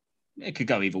 It could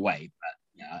go either way, but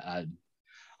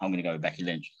I'm going to go with Becky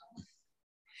Lynch.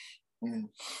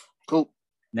 Cool.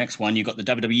 Next one, you got the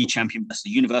WWE champion versus the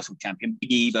Universal champion,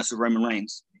 Big E versus Roman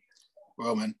Reigns.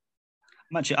 Roman.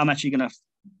 I'm actually going to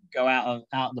go out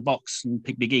of the box and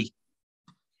pick Big E.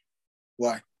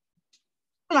 Why?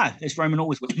 No, it's Roman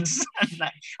always wins.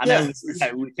 I know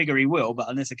we figure he will, but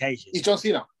on this occasion, he's John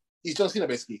Cena. He's John Cena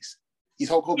basically. He's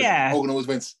Hulk Hogan. Yeah. Hogan always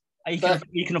wins.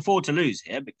 You can afford to lose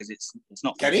here because it's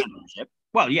not for the championship.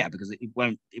 Well, yeah, because it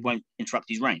won't interrupt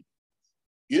his reign.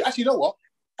 You actually know what?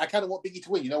 I kind of want Big E to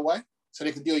win. You know why? So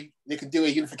they can do a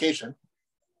unification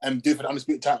and do it for the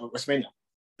undisputed title at WrestleMania.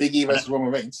 Big E versus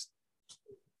Roman Reigns.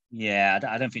 Yeah,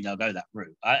 I don't think they'll go that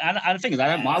route. And the thing is,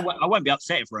 I won't be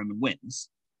upset if Roman wins.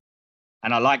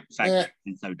 And I like the fact that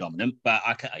he's so dominant, but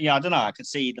I don't know. I can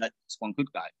see that it's one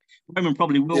good guy. Roman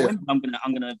probably will win. I'm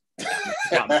gonna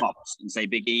out the box and say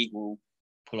Big E will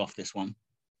pull off this one.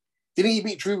 Didn't he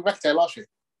beat Drew McIntyre last year?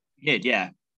 He did, yeah.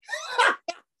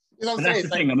 You know what I'm that's saying? The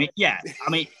thing. I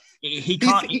mean, he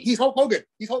can't. He's Hulk Hogan.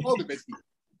 He's Hulk Hogan, basically.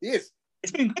 He is.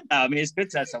 It's been good though. I mean, it's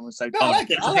good to have someone so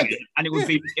dominant. I like it. And it would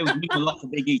mean a lot for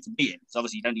Big E to beat him. Because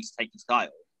obviously you don't need to take his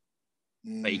title.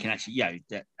 But you can actually,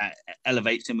 that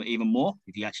elevates him even more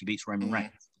if he actually beats Roman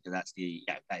Reigns, because that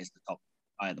is the top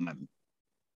guy at the moment.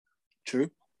 True.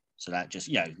 So that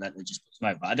just puts him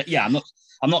over.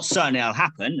 I'm not certain it'll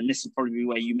happen, and this will probably be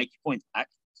where you make your point back.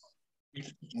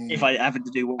 If I happen to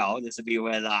do well, this will be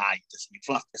where you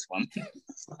fluff this one.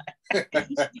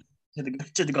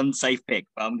 Should have gone safe pick,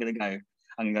 but I'm gonna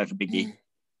go for Big E.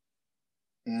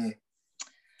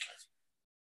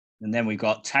 And then we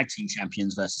got tag team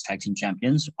champions versus tag team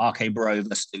champions. RK Bro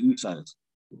versus the Usos.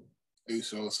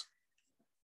 Usos.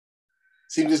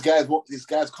 Seems these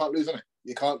guys can't lose, innit?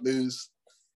 You can't lose.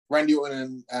 Randy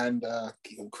Orton and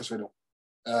Chris Riddle.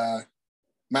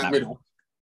 Matt Riddle.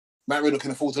 Matt Riddle can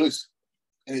afford to lose.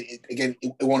 And it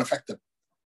won't affect them.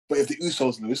 But if the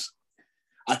Usos lose,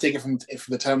 I take it from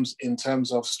in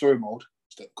terms of story mode.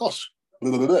 Gosh,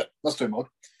 not story mode.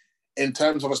 In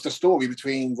terms of the story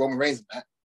between Roman Reigns and that,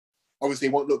 obviously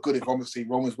it won't look good if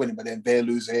Roman's winning, but then they're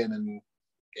losing, and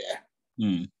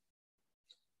I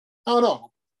don't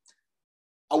know.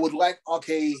 I would like RK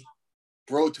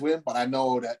Bro to win, but I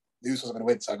know that the Usos are going to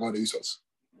win, so I go to the Usos.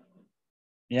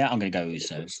 Yeah, I'm going to go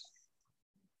Usos.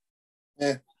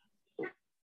 Yeah.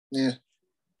 Yeah.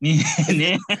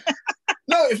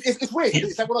 No, it's weird.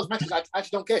 It's like one of those matches I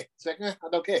actually don't care. It's like, I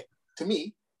don't care. To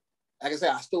me, like I said,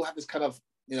 I still have this kind of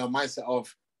mindset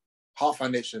of Heart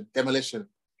Foundation, Demolition,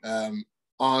 Arn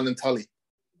and Tully.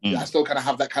 I still kind of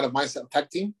have that kind of mindset of tag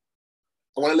team.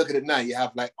 And when I look at it now, you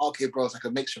have like RK Bros, like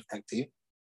a makeshift tag team.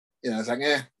 It's like,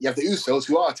 you have the Usos,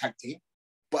 who are a tag team.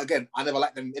 But again, I never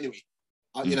liked them anyway.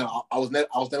 I was never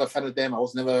a fan of them. I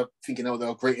was never thinking, they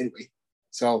were great anyway.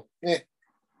 So,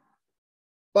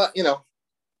 But,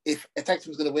 if a tag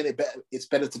team is going to win, it's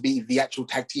better to be the actual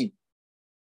tag team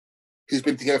who's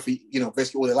been together for,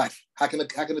 basically all their life. How can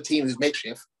a team who's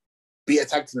makeshift be a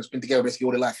tag team that's been together basically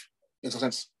all their life? Makes no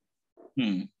sense.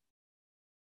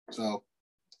 So,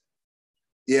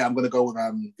 I'm going to go with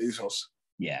the Usos.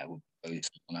 Yeah, we'll go on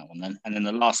that one then. And then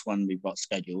the last one we've got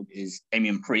scheduled is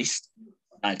Damian Priest,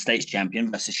 United States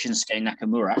champion, versus Shinsuke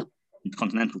Nakamura,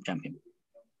 Continental champion.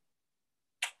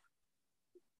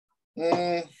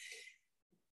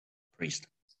 Priest.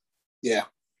 Yeah.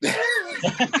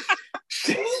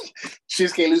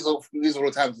 Shinsuke loses all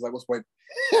the time. It's like, what's the point?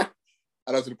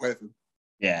 I don't see the point of him.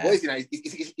 Yeah. What is he now?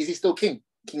 Is he still King?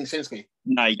 King Shinsuke?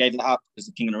 No, he gave that up because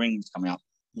the King of the Ring was coming up,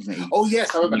 wasn't he? Oh,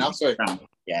 yes, I remember now. Sorry.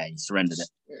 Yeah, he surrendered it.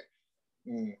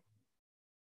 Yeah.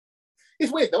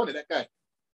 It's weird, though, isn't it, that guy?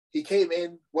 He came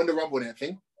in, won the Rumble and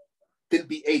everything, didn't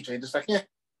beat AJ, just like,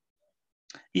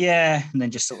 Yeah, and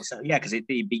then just sort of said, because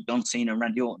he beat John Cena and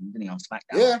Randy Orton, didn't he, on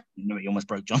SmackDown? Yeah. He almost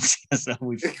broke John Cena, so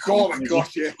oh my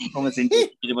gosh, yeah. Almost injured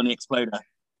him on the Exploder.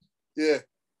 Yeah.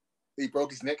 He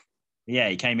broke his neck. Yeah,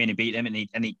 he came in and beat him, and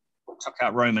he took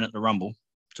out Roman at the Rumble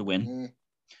to win.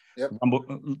 Yep.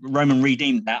 Roman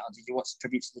redeemed that. Did you watch the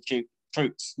tribute to the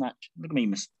Troops match? Look at me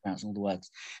mispronouncing all the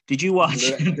words. Did you watch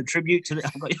the tribute to the...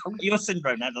 I've got your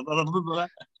syndrome now.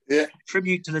 Yeah.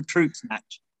 Tribute to the Troops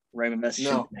match. Roman versus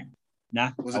No.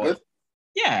 Nah. Was it good?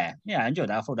 Yeah, I enjoyed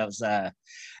that. I thought that was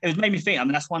it made me think. I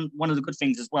mean, that's one of the good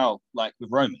things as well, like with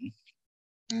Roman.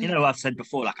 I've said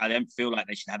before, like I don't feel like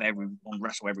they should have everyone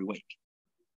wrestle every week.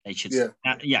 They should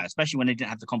especially when they didn't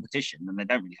have the competition, and they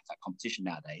don't really have that competition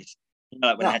nowadays.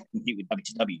 Like when they had to compete with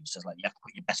WCW, it's just like you have to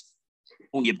put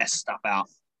all your best stuff out,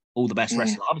 all the best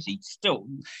wrestlers. Obviously, still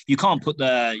you can't go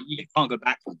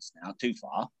backwards now too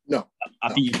far. No.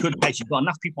 I think you could place. You've got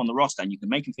enough people on the roster, and you can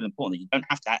make them feel important. That you don't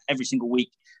have to every single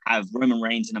week have Roman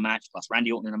Reigns in a match, plus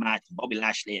Randy Orton in a match, Bobby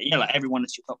Lashley. Like everyone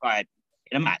that's your top guy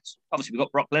in a match. Obviously, we've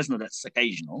got Brock Lesnar that's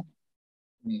occasional.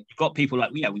 You've got people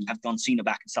like we have John Cena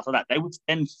back and stuff like that. They would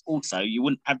then also you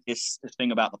wouldn't have this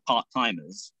thing about the part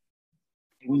timers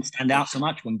it wouldn't stand out so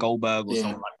much when Goldberg or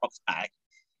someone like pops back.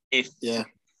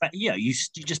 But you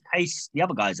just pace the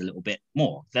other guys a little bit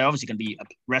more. They're obviously going to be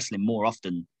wrestling more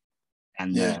often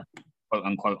than the quote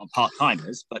unquote part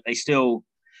timers, but they still,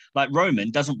 like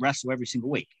Roman doesn't wrestle every single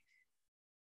week.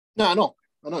 No, I know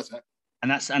that. And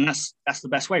that's the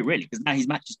best way, really, because now his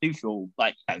matches do feel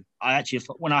like, I actually,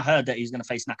 when I heard that he's going to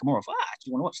face Nakamura, I thought, I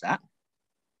actually want to watch that.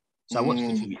 So I watched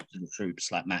the Tribute to the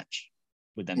Troops match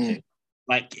with them too.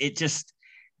 Like, it just,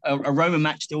 a Roman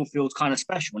match still feels kind of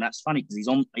special, and that's funny because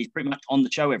he's pretty much on the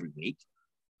show every week,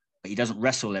 but he doesn't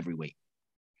wrestle every week.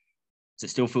 So it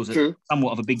still feels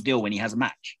somewhat of a big deal when he has a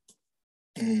match.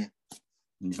 He's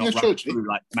not running through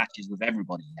like matches with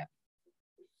everybody yet.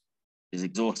 Is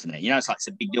exhausting it. It's like it's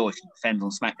a big deal if he defends on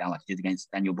SmackDown like he did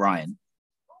against Daniel Bryan.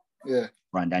 Yeah.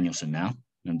 Bryan Danielson now.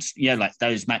 And like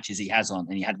those matches he has on,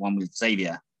 and he had one with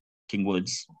Xavier King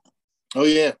Woods. Oh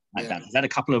yeah. That. He's had a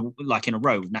couple of like in a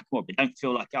row with Nakamura, but don't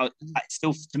feel like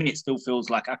still to me it still feels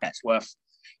like okay, it's worth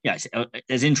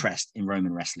there's interest in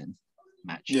Roman wrestling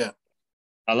match. Yeah.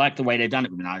 I like the way they've done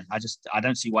it with him. I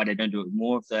don't see why they don't do it with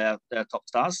more of their top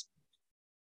stars.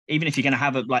 Even if you're gonna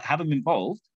have them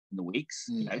involved in the weeks,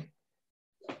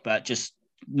 but just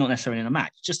not necessarily in a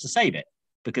match, just to save it.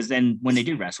 Because then when they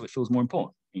do wrestle, it feels more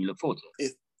important and you look forward to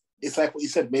it. It's like what you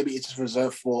said, maybe it's just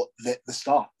reserved for the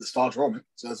star's Roman.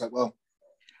 So it's like, well.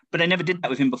 But they never did that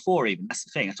with him before, even. That's the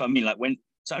thing. That's what I mean. Like, when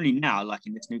it's only now, like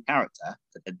in this new character,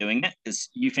 that they're doing it. Because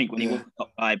you think when he was the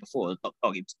top guy before, the top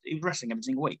dog, he was wrestling every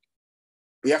single week.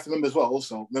 But you have to remember as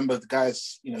well, remember the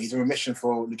guy's, he's in remission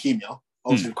for leukemia.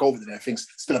 Obviously, with COVID and everything's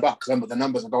still about, because remember, the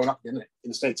numbers are going up, isn't it,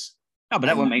 in the States? No, but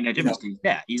that won't make no difference. He's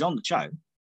there. He's on the show.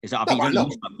 It's like, I think he's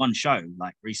only like one show,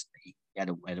 like recently. He had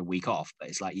a week off, but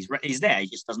it's like he's there. He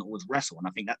just doesn't always wrestle. And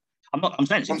I think that I'm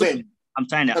saying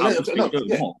that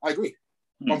I agree.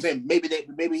 I'm saying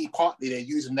maybe partly they're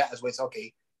using that as well. It's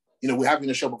okay. We're having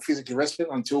a show about physically wrestling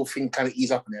until things kind of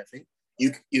ease up and everything.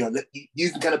 You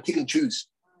can kind of pick and choose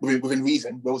within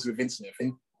reason, also with Vince and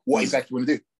everything, what exactly you want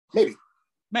to do.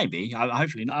 Maybe.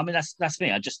 Hopefully not. I mean, that's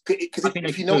me. I just because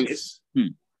if you notice.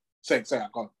 Say, go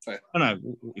on. Sorry. I don't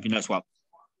know if you notice what.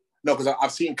 No, because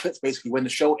I've seen clips basically when the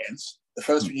show ends, the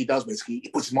first thing he does basically, he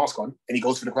puts his mask on and he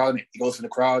goes for the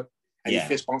crowd. And he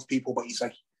fist bumps people, but he's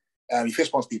like, he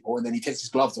fist bumps people and then he takes his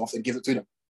gloves off and gives it to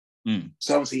them.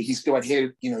 So obviously he's still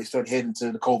adhered, he's still adhering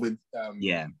to the COVID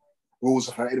rules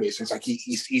of her anyway. So it's like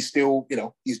he's still,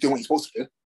 he's doing what he's supposed to do.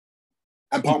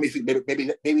 And part of me think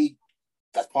maybe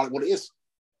that's part of what it is.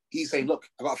 He's saying, look,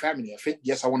 I got a family. I think,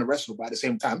 yes, I want to wrestle, but at the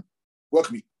same time,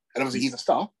 work me. And obviously he's a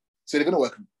star, so they're going to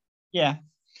work him. Yeah.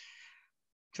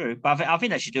 True. But I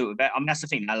think they should do it. I mean, that's the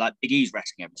thing. Like Big E's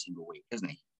wrestling every single week, isn't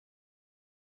he?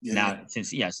 Yeah, now,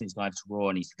 since going to Raw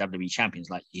and he's the WWE champion,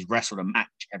 like he's wrestled a match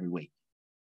every week.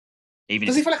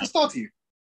 Does he feel like a star to you?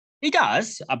 He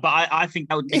does, but I think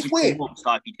that would make it weird. More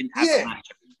star if he didn't have a match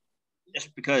every week.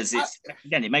 Just because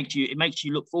it makes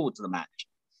you look forward to the match.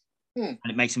 And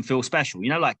it makes him feel special.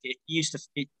 Like it used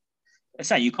to. Let's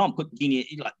say you can't put Genie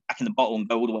like back in the bottle and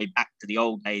go all the way back to the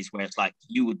old days where it's like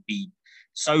you would be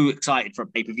so excited for a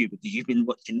pay-per-view because you've been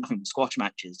watching nothing but squash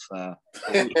matches for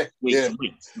weeks and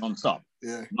weeks non-stop,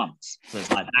 months. So it's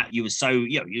like that. You were so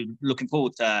you're looking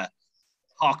forward to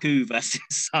Haku versus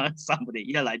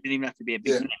somebody. Like it didn't even have to be a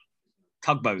big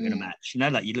tugboat in a match.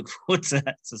 Like you look forward to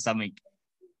something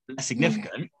less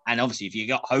significant. And obviously, if you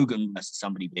got Hogan versus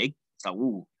somebody big, it's like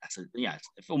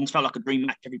it almost felt like a dream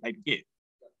match every pay-per-view.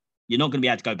 You're not going to be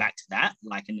able to go back to that,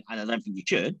 and I don't think you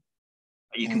should.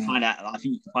 But you can find out. I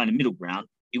think you can find a middle ground.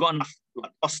 You've got enough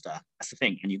roster. That's the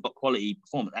thing, and you've got quality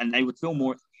performance, and they would feel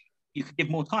more. You could give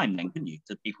more time, then, couldn't you,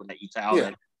 to people that you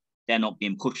say, they're not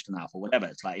being pushed enough or whatever.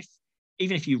 It's like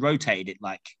even if you rotated it,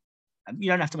 like you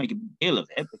don't have to make a big deal of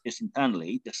it, but just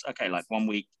internally, just okay, like 1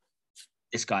 week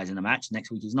this guy's in a match,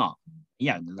 next week he's not.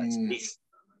 This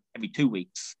every 2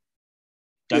 weeks.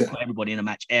 Don't put everybody in a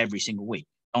match every single week.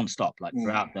 Non-stop, like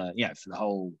throughout for the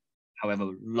whole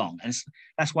however long, and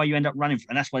that's why you end up running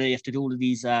and that's why they have to do all of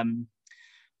these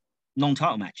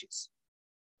non-title matches.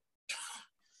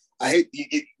 I hate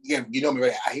you know me,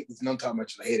 right? I hate these non-title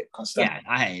matches. I hate it constantly.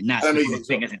 I hate it. And that's the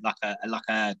thing, isn't it? Like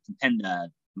a contender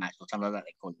match or something like that.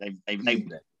 They call it. They've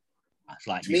labeled it. It's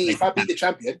like to me, if I beat the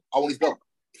champion, I want his belt.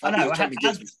 I know.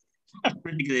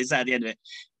 Ridiculous at the end of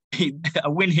it. A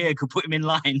win here could put him in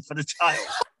line for the title.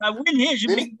 A win here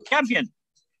should be the champion.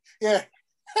 Yeah.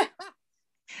 I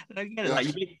don't get it. Like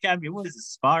you beat the champion. What is it? A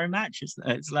sparring match? It's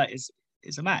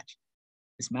a match.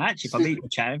 It's a match. If I beat the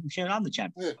champion, I'm the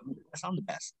champion. I'm the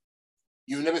best.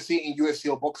 You'll never see it in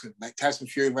UFC or boxing, like Tyson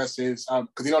Fury versus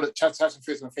because you know that Tyson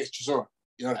Fury's gonna face Chisora.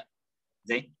 You know that?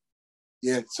 See?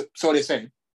 Yeah. So they're saying.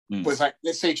 But it's like,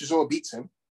 let's say Chisora beats him.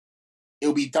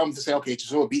 It'll be dumb to say, okay,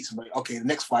 Chisora beats him. Like, okay, the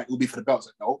next fight will be for the belt. It's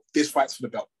like, no, this fight's for the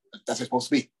belt. That's what it's supposed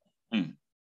to be.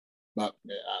 But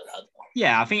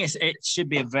yeah, I think it should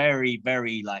be a very,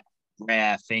 very like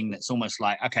rare thing. That's almost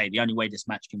like, okay, the only way this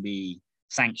match can be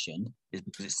sanctioned is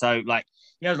because it's so like,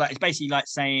 like it's basically like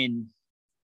saying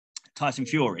Tyson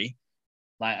Fury,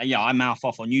 like, I mouth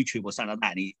off on YouTube or something like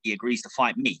that, and he agrees to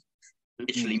fight me,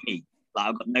 literally me. Like,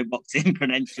 I've got no boxing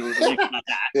credentials or anything like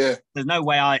that. Yeah. There's no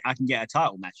way I can get a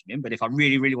title match with him. But if I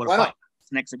really, really want to fight,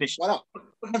 it's an exhibition. Why not?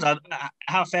 Because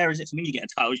how fair is it for me to get a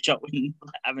title shot when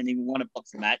I haven't even won a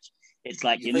boxing match? It's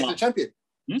like you face the champion.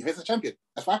 You face the champion.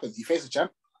 That's what happens. You face the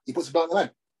champ. He puts the belt on the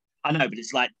line. I know, but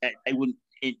it's like they wouldn't.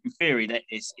 In theory, that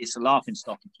it's a laughing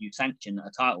stock if you sanction a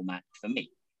title match for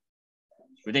me.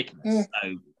 It's ridiculous.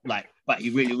 So, like, but he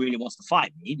really, really wants to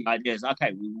fight me. The idea is,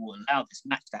 okay, we will allow this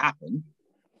match to happen,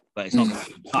 but it's not going to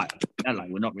be a title. Like,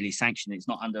 we're not really sanctioning. It's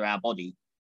not under our body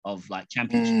of like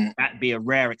championship. That'd be a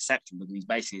rare exception because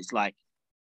basically it's like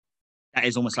that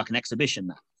is almost like an exhibition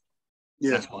now.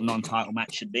 Yeah, that's what a non-title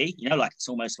match should be. Like it's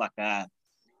almost like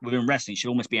within wrestling, it should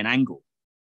almost be an angle.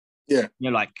 Yeah,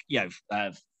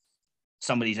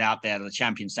 somebody's out there, the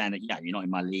champion, saying that you're not in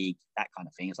my league, that kind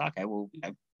of thing. It's like, okay, well,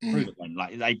 prove it then.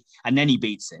 Like and then he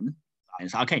beats him. And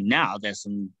it's like, okay, now there's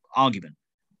some argument.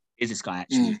 Is this guy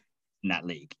actually in that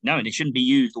league? No, and it shouldn't be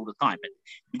used all the time. But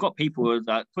you've got people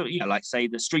that, like say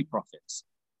the Street Profits,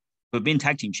 who have been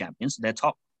tag team champions, they're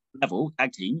top level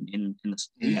tag team in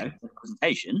the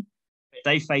presentation. If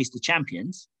they face the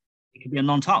champions, it could be a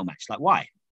non-title match. Like, why?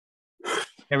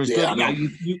 There is good.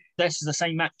 This is the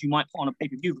same match you might put on a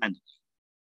pay-per-view randomly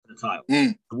for the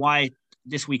title. Why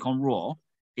this week on Raw,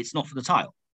 it's not for the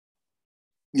title?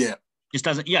 Yeah. Just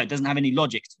doesn't. Yeah, it doesn't have any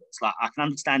logic to it. It's like I can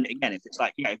understand it again if it's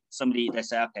like somebody they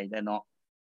say, okay, they're not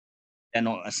an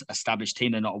established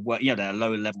team, they're not they're a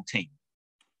lower level team.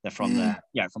 They're from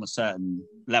from a certain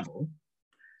level.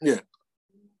 Yeah.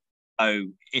 So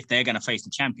if they're going to face the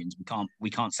champions, we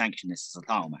can't sanction this as a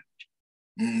title match.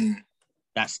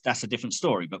 That's a different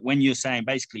story. But when you're saying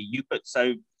basically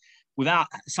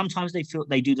sometimes they feel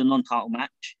they do the non-title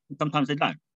match, sometimes they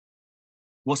don't.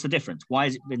 What's the difference? Why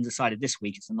has it been decided this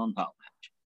week it's a non-title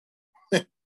match?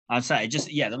 I'd say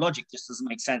the logic just doesn't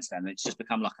make sense then. It's just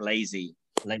become like a lazy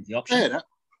option.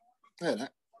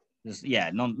 Yeah,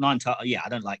 non-title. Yeah, I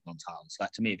don't like non-titles.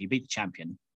 Like to me, if you beat the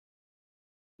champion,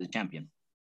 the champion.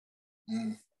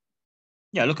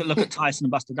 Yeah, look at Tyson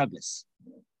and Buster Douglas.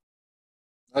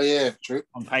 Oh yeah, true.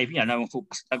 On paper, no one thought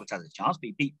Buster Douglas had a chance, but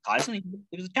he beat Tyson.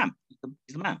 He was a champ. He's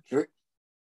the man. True.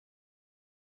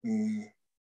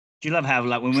 Do you love how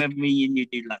like whenever me and you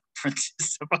do like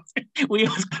Princess, we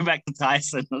always go back to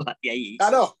Tyson like the 80s?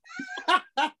 I know.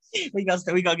 we got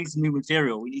to get some new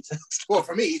material. We need to. Well,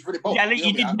 for me, he's really bold. Yeah,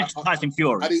 you did mention Tyson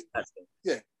Fury. I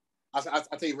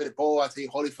tell you really bold. I tell you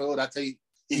Holyfield. I tell you.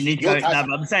 You need to go.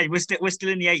 No, I'm saying we're still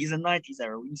in the 80s and 90s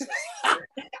era. We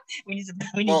need to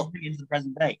bring it into the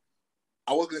present day.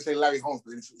 I was going to say Larry Holmes,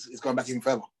 but it's going back even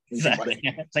further. Exactly.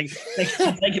 Take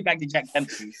it back to Jack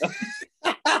Dempsey.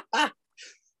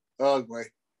 Oh boy.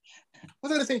 What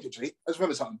was I going to say to you, Tree? I just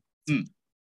remember something.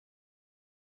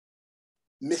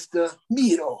 Mr.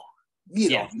 Miro.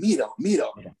 Yeah. You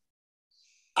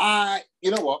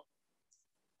know what?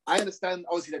 I understand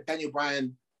obviously that Daniel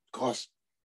Bryan,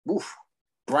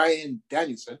 Bryan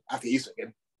Danielson, I have to use it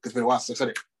again because it's been a while since I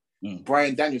said it.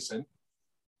 Bryan Danielson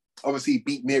obviously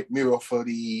beat Miro for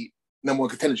the number one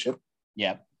contendership.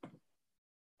 Yeah.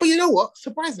 But you know what?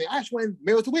 Surprisingly, I actually wanted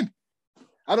Miro to win.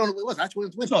 I don't know what it was. I actually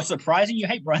wanted to win. It's not surprising. You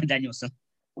hate Bryan Danielson.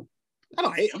 I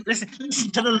don't hate him. Listen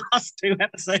to the last 2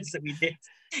 episodes that we did.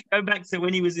 Go back to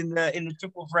when he was in the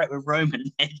triple threat with Roman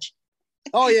and Edge.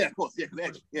 Oh yeah, of course, yeah,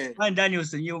 Edge. Yeah. Bryan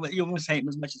Danielson, you almost hate him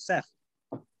as much as Seth.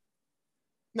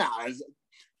 Nah,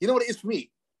 you know what it is for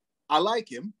me. I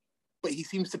like him, but he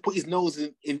seems to put his nose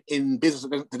in business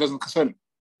that doesn't concern him.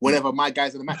 Whenever my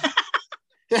guys in the match.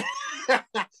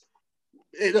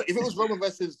 Look, if it was Roman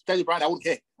versus Daniel Bryan, I wouldn't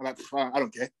care. I'm like, I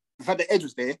don't care. The fact that Edge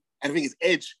was there, and the thing is,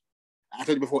 Edge, I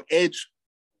told you before, Edge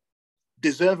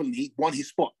deservedly won his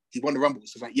spot. He won the Rumble.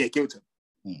 So it's like, yeah, give it to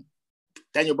him.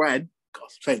 Daniel Bryan,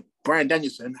 Bryan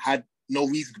Danielson had no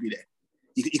reason to be there.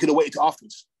 He could have waited till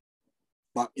afterwards.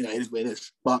 But, it is what it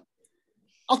is. But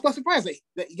I was quite surprised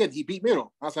that again, he beat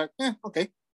Miro. I was like, okay.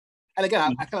 And again,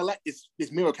 I kind of like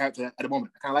this Miro character at the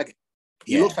moment. I kind of like it.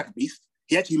 He looks like a beast.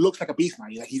 He actually looks like a beast now.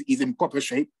 He's in proper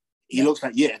shape. He looks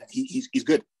like, he's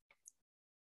good.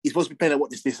 He's supposed to be playing like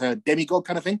this demigod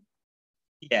kind of thing.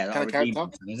 Yeah, kind of character.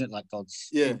 Is it like God's?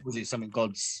 Yeah. Was it something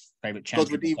God's favorite champion?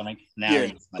 God's redeemer.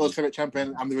 Yeah, God's favorite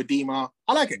champion. I'm the redeemer.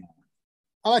 I like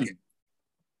it.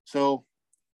 So,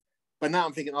 But now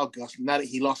I'm thinking, oh gosh, now that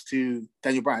he lost to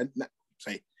Daniel Bryan,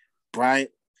 Bryan,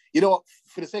 you know what?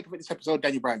 For the sake of this episode,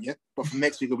 Daniel Bryan, yeah? But for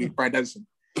next week, it'll be Bryan Danielson.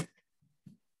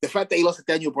 The fact that he lost to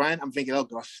Daniel Bryan, I'm thinking, oh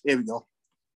gosh, here we go.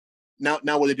 Now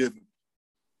what do they do with him?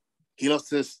 He lost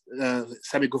to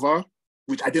Sammy Guevara,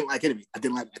 which I didn't like anyway. I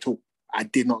didn't like that at all. I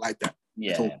did not like that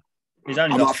at all.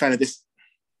 I'm not a fan of this.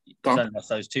 He's only lost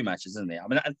those 2 matches, isn't he? I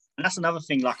mean, and that's another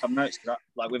thing, like I've noticed,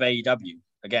 like with AEW,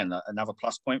 again, another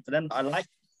plus point for them. I like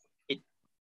it.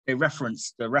 They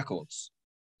reference the records,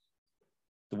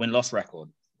 the win-loss record.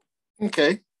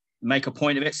 Okay. Make a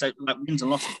point of it, so like wins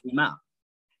and losses do matter.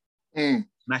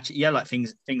 Match, yeah, like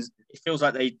things. It feels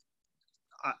like they.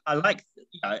 I like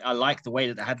the way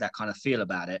that they had that kind of feel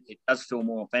about it. It does feel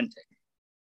more authentic.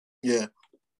 Yeah.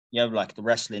 Yeah, like the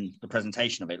wrestling, the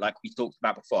presentation of it, like we talked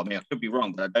about before. I mean, I could be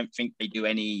wrong, but I don't think they do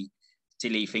any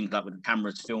silly things like with the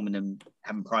cameras filming them,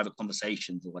 having private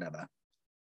conversations or whatever.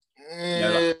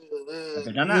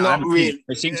 Not really.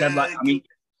 They seem to have like, I mean,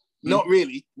 not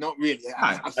really.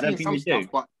 I don't think they do.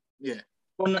 But yeah.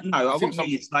 Well, no, I wouldn't say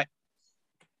it's like.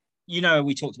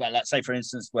 We talked about, let's say, for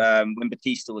instance, when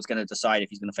Batista was going to decide if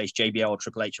he's going to face JBL or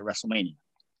Triple H at WrestleMania.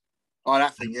 Oh,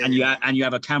 that thing, yeah. And you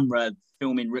have a camera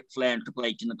filming Ric Flair and Triple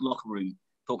H in the locker room,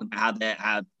 talking about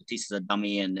how Batista's a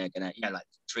dummy and they're going to,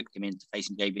 trick him into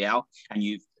facing JBL. And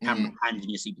you've camera pans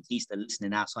and you see Batista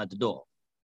listening outside the door.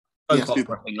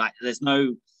 Thing. Like, there's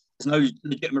no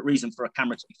legitimate reason for a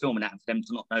camera to be filming that and for them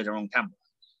to not know they're on camera.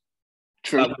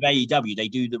 True. But with AEW, they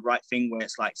do the right thing where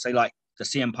it's like, say, like, the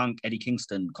CM Punk Eddie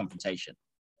Kingston confrontation.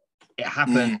 It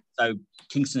happened. So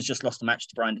Kingston's just lost a match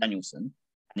to Bryan Danielson,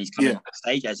 and he's coming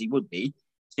backstage as he would be.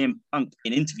 CM Punk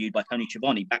being interviewed by Tony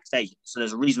Schiavone backstage. So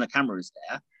there's a reason the camera is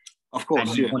there. Of course, and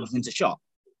he wants into shot,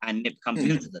 and Nip comes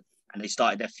into them, and they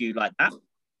started their feud like that.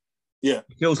 Yeah,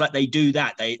 it feels like they do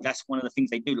that. That's one of the things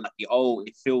they do. Like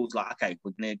it feels like, okay,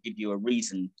 we're going to give you a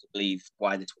reason to believe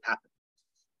why this would happen.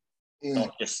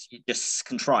 Not just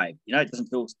contrived, it doesn't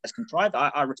feel as contrived.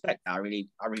 I respect that. I really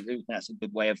think that's a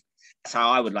good way of. That's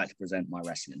how I would like to present my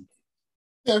wrestling.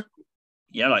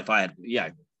 Yeah, like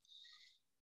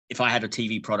if I had a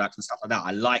TV product and stuff like that, I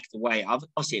like the way.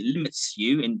 Obviously, it limits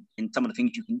you in some of the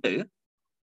things you can do,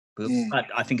 but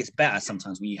I think it's better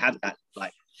sometimes when you have that,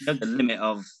 like, the limit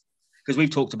of, because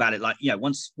we've talked about it, like,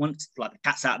 once like the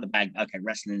cat's out of the bag. Okay,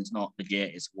 wrestling is not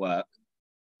legit; it's work.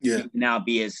 Yeah. You can now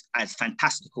be as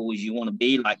fantastical as you want to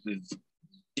be, like with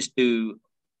just do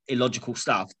illogical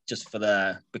stuff just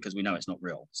because we know it's not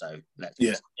real. So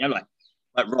like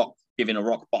Rock giving a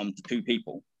rock bottom to 2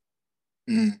 people.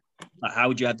 Like, how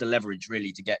would you have the leverage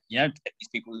really to get these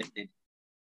people lifted?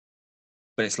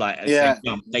 But it's like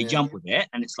they jump with it,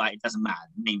 and it's like it doesn't matter.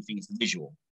 The main thing is the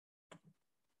visual.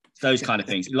 Those kind of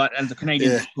things, like, and the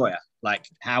Canadian Destroyer, like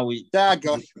how we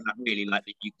really like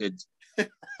that you could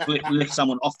lift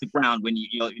someone off the ground when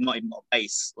you're not even got a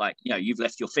base. Like, you've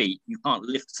left your feet. You can't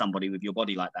lift somebody with your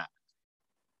body like that.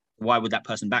 Why would that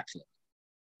person backflip?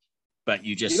 But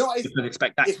you just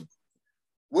expect that.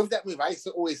 With that move, I used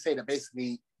to always say that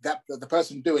basically that the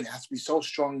person doing it has to be so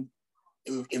strong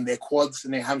in their quads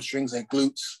and their hamstrings and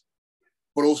glutes,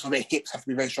 but also their hips have to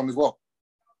be very strong as well,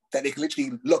 that they can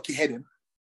literally lock your head in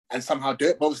and somehow do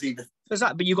it. But obviously,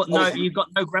 but you've got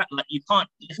no grab. Like, you can't.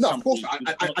 No, of course, I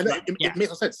know. It makes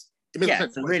no sense. It makes no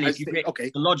sense. So really, if you get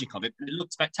the logic of it, it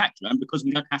looks spectacular, and because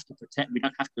we don't have to pretend, we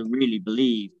don't have to really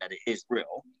believe that it is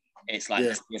real. It's like,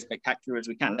 let's be as spectacular as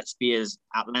we can. Let's be as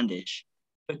outlandish,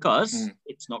 because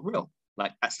it's not real.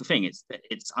 Like, that's the thing. It's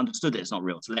understood that it's not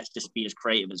real. So let's just be as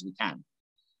creative as we can.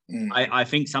 I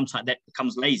think sometimes that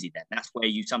becomes lazy. That's where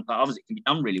you sometimes, obviously, it can be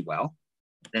done really well.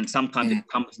 Then sometimes it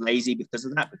becomes lazy because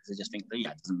of that, because they just think that,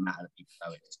 it doesn't matter that people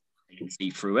know it. They can see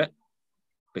through it.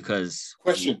 Because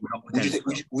question: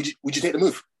 would you take the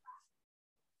move?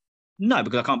 No,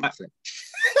 because I can't backflip.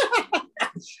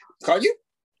 Can't you?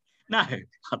 No. I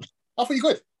thought you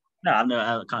could. No,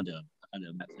 I can't do it. I can't do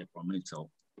a backflip or a moonsault.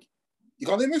 You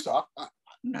can't do a moonsault?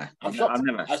 No, I've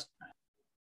never.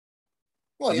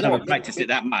 I've never practiced it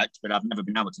that much, but I've never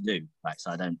been able to do. Like, so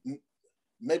I don't.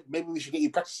 Maybe we should get you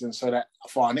practicing so that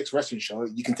for our next wrestling show,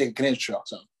 you can take a Canadian shot,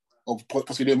 or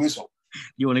possibly do a moonsault.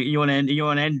 You want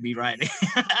to end me, right?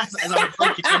 as I'm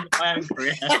approaching the end of my own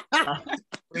career,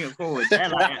 bring it forward. Yeah,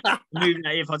 like,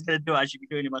 if I was going to do it, I should be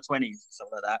doing it in my 20s,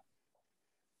 something like that.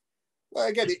 Well,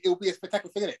 again, it'll be a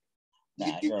spectacular thing, isn't it?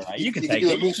 Nah, you're right. You can take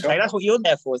it. That's what you're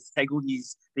there for, is to take all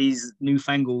these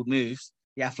newfangled moves,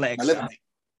 the athletic My liver.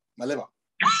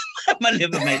 My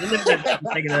liver, mate.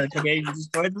 Taking a Canadian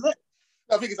destroyed, is it?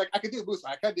 I think it's like, I can do a moonsault.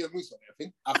 I can't do a moonsault.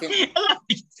 I think.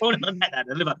 Falling on that,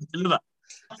 the liver.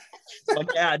 Like,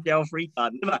 yeah, jail free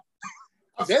card. Liver.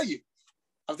 I'm telling you.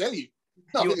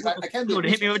 No, I can do it. You would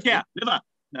hit me with a chair. Liver.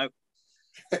 No.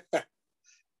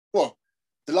 Well,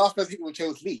 the last person people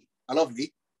chose Lee. I love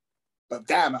Lee, but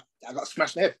damn, I got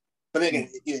smashed in the head. But then again,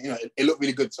 it looked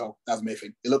really good, so that was my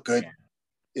thing. It looked good,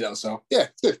 so yeah,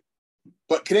 it's good.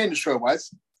 But Canadian Destroyer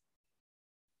wise,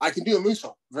 I can do a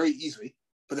moonsault very easily.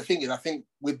 But the thing is, I think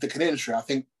with the Canadian Destroyer,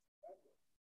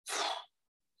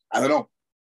 I don't know.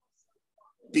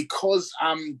 Because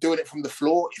I'm doing it from the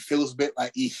floor, it feels a bit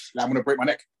like I'm going to break my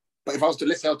neck. But if I was to,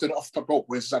 let's say I was doing it off the top rope,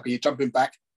 where it's like you're jumping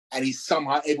back and he's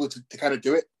somehow able to kind of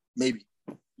do it, maybe.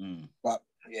 But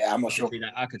yeah, I'm not sure.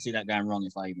 I could see that going wrong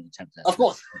if I even attempt that. Of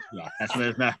course. Yeah,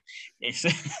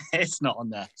 it's not on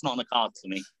the cards for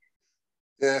me.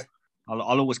 Yeah. I'll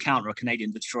always counter a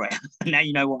Canadian Destroyer. Now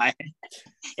you know why.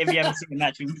 If you ever see a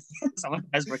match with someone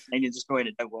goes for a Canadian Destroyer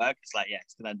that don't work, it's like,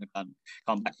 it's because I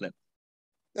can't backflip.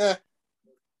 Yeah.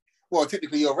 Well,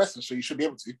 technically you're a wrestler, so you should be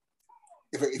able to.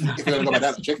 If you're going to go by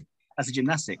that logic. That's a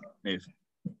gymnastic move.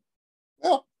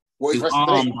 Well, what is wrestling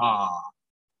today? Bar.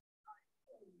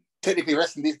 Technically,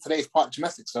 wrestling today is part of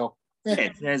gymnastics, so yeah,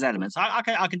 there's elements. I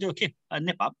can do a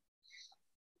nip up.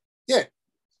 Yeah,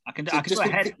 I can do a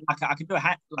head I can do a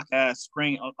hat like a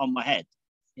spring on my head.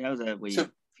 Where you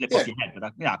flip off your head, but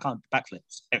I can't backflip.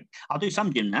 So I'll do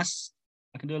some gymnasts.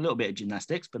 I can do a little bit of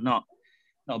gymnastics, but not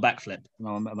a backflip.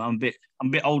 I'm a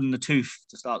bit old in the tooth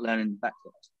to start learning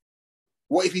backflips.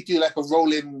 What if you do like a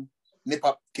rolling nip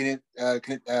up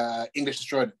English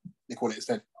Destroyer? They call it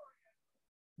instead.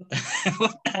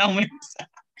 What the hell means that?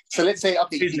 So let's say,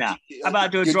 okay. How about I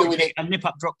do a nip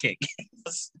up drop kick?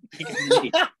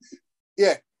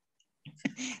 Yeah.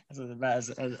 That's about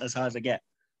as high as I get.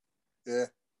 Yeah.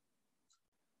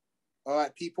 All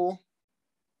right, people.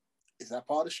 Is that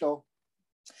part of the show?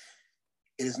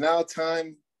 It is now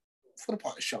time for the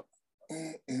part of the show.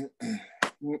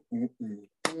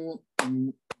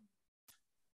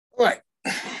 All right.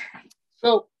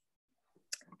 So,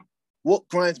 what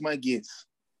grinds my gears?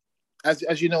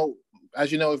 As you know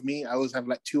of me, I always have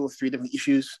like 2 or 3 different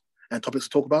issues and topics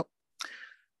to talk about.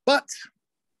 But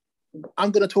I'm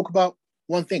going to talk about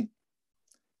one thing,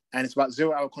 and it's about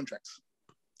 0-hour contracts.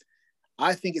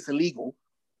 I think it's illegal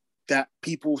that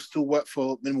people still work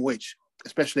for minimum wage,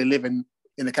 especially living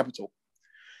in the capital.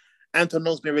 Anton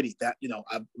knows me already that,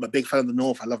 I'm a big fan of the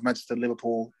North. I love Manchester,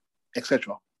 Liverpool,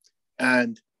 etc.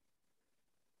 And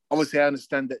obviously I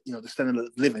understand that, the standard of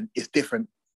living is different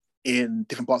in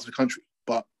different parts of the country.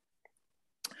 But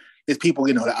there's people,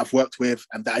 that I've worked with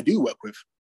and that I do work with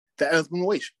that earn minimum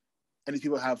wage. And these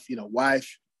people have,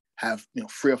 wife, have,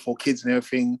 3 or 4 kids and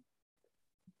everything,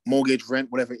 mortgage,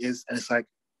 rent, whatever it is. And it's like,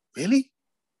 really?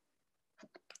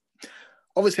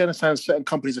 Obviously I understand certain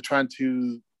companies are trying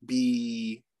to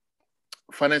be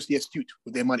financially astute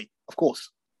with their money, of course.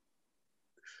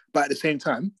 But at the same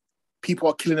time, people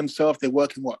are killing themselves. They're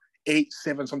working, 8,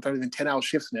 7, sometimes even 10-hour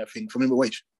shifts and everything for minimum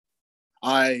wage.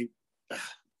 I'm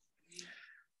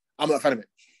not a fan of it.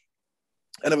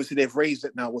 And obviously they've raised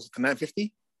it now, to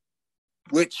 $9.50?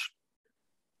 Which,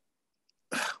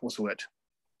 what's the word?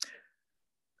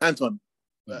 Anton,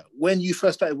 when you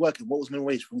first started working, what was minimum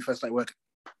wage when you first started working?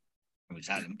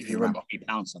 If you remember,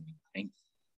 £3 something, I think.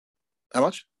 How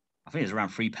much? I think it was around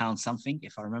 £3 something,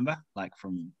 if I remember, like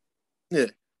from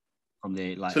the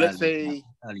so let's say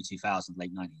early 2000s,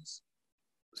 late 90s.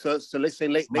 So let's say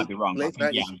late. Might be wrong. Late 90s.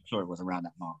 Yeah, I'm sure it was around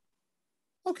that mark.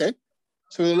 Okay,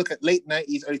 so we look at late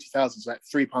 90s, early 2000s, like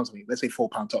 £3 a week. Let's say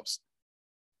 £4 tops,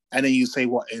 and then you say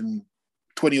what in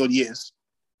 20 odd years,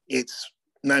 it's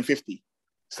 $9.50.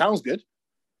 Sounds good,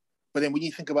 but then when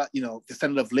you think about the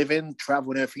standard of living, travel,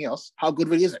 and everything else, how good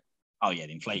really is it? Oh yeah,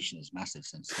 the inflation is massive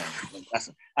since then.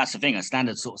 That's the thing. A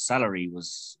standard sort of salary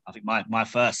was, I think, my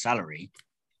first salary,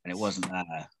 and it wasn't about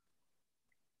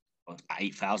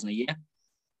 8,000 a year.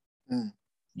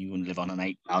 You wouldn't live on an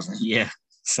 8,000 a year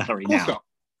salary now.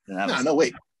 No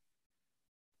way.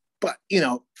 But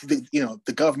the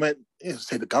government,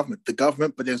 say the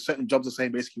government, but there's certain jobs are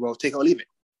saying basically, well, take it or leave it.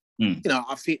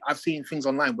 I've seen things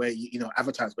online where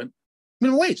advertisement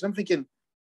minimum wage. And I'm thinking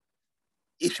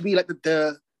it should be like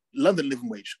the London living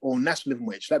wage or national living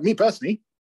wage. Like me personally,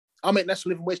 I'll make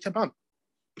national living wage £10.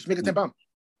 Just make it £10.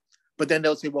 But then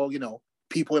they'll say, well,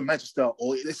 people in Manchester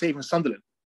or let's say even Sunderland,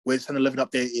 where the standard of living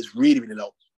up there is really, really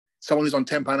low. Someone who's on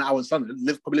 £10 an hour in Sunderland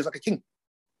probably lives like a king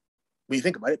when you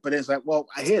think about it. But it's like, well,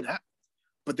 I hear that,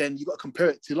 but then you got to compare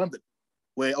it to London,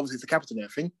 where obviously it's the capital and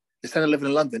everything. The standard of living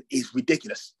in London is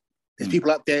ridiculous. There's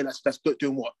people out there that's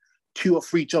doing 2 or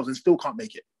 3 jobs and still can't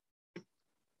make it.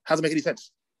 How does it make any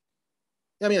sense?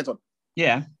 You know what I mean, Anton?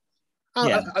 Yeah.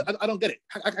 I don't get it.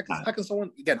 How can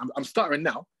someone, again, I'm stuttering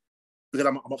now because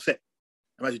I'm upset.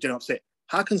 I'm actually genuinely upset.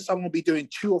 How can someone be doing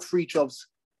 2 or 3 jobs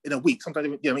in a week? Sometimes,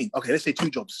 you know what I mean? Okay, let's say 2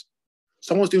 jobs.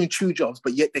 Someone's doing 2 jobs,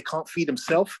 but yet they can't feed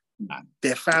themselves,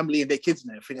 their family, and their kids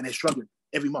and everything, and they're struggling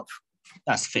every month.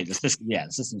 That's the thing. The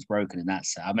system's broken in that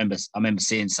sense. I remember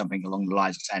seeing something along the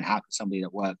lines of saying, how could somebody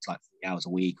that works like 40 hours a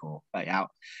week or 30 hours,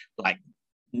 like,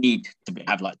 need to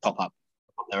have like top up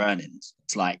their earnings?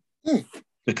 It's like,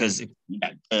 because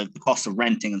the cost of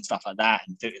renting and stuff like that,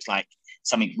 and it's like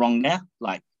something's wrong there.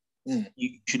 Like,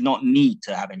 you should not need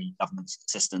to have any government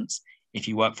assistance if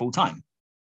you work full time.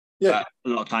 Yeah, a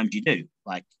lot of times you do.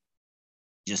 Like,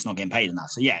 you're just not getting paid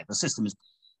enough. So yeah, the system is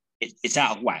it's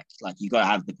out of whack. Like, you got to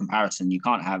have the comparison. You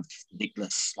can't have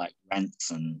ridiculous like rents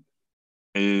and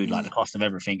food, like the cost of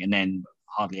everything, and then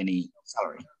hardly any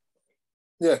salary.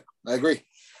 Yeah, I agree.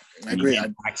 You're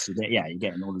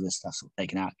getting all of this stuff sort of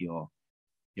taken out of your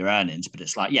earnings, but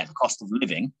it's like, the cost of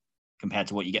living compared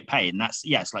to what you get paid, and that's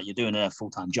it's like you're doing a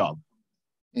full-time job,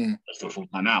 for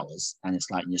full-time hours, and it's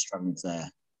like you're struggling to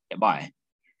get by.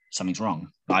 Something's wrong.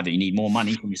 Either you need more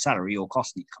money from your salary, or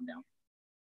costs need to come down.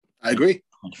 I agree.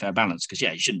 On a fair balance, because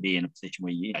you shouldn't be in a position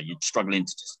where you're struggling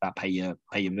to just about pay your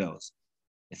bills,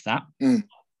 if that.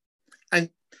 And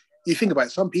you think about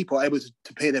it, some people are able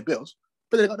to pay their bills,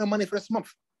 but they've got no money for the rest of the month.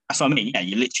 That's what I mean. Yeah,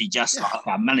 you literally just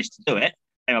I managed to do it,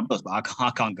 pay my bills, but I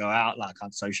can't go out. Like, I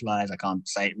can't socialize. I can't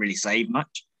really save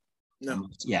much. No.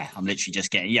 I'm literally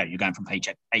just getting. You're going from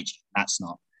paycheck to paycheck. That's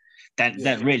not.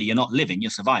 That really, you're not living.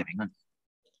 You're surviving.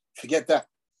 Forget that.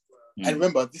 And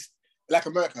remember, this, like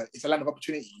America, it's a land of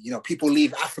opportunity. You know, people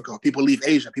leave Africa, people leave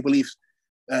Asia, people leave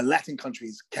Latin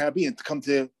countries, Caribbean, to come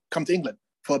to England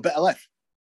for a better life.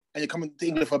 And you're coming to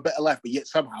England for a better life, but yet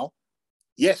somehow,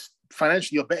 yes,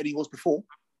 financially you're better than you was before,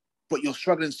 but you're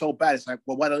struggling so bad. It's like,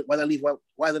 well, why did I leave?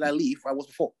 Why did I leave where I was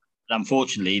before?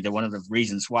 Unfortunately, one of the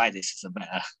reasons why this is a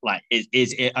better, like, is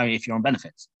only if you're on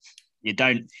benefits. You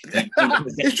don't get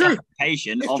it's true.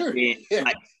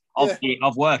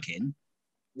 Of working.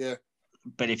 Yeah.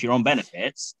 But if you're on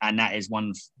benefits, and that is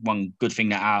one good thing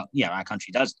that our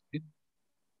country does do.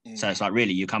 So it's like,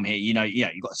 really, you come here,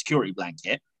 you've got a security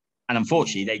blanket, and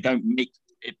unfortunately they don't make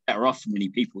it better off for many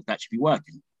people to actually be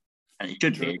working. And it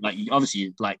should be, like,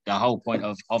 obviously, like, the whole point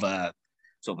of a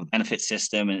sort of a benefit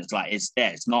system, and it's like, it's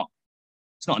there. It's not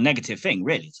a negative thing,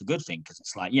 really. It's a good thing, because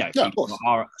it's like, if people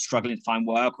are struggling to find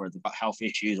work, or they've got health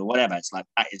issues or whatever, it's like,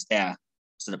 that is there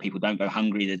so that people don't go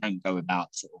hungry, they don't go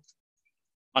without sort of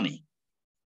money.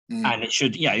 And it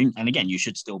should, and again, you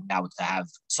should still be able to have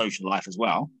social life as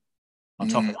well. On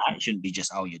top of that, it shouldn't be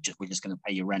just, we're just going to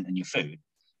pay your rent and your food.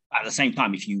 But at the same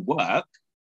time, if you work,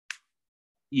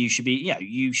 you should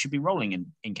be rolling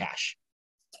in cash.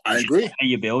 I agree. Pay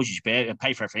your bills, you should be able to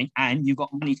pay for everything, and you've got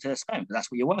money to spend, because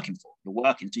that's what you're working for. You're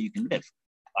working so you can live.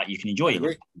 Like, you can enjoy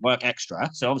your work extra.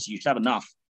 So obviously you should have enough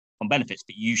on benefits,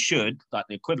 but you should, like,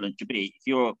 the equivalent should be, if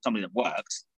you're somebody that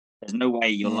works, there's no way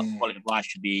your quality of life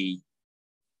should be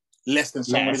less than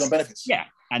someone who's on benefits. Yeah,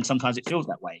 and sometimes it feels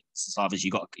that way. So obviously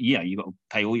you got to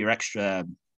pay all your extra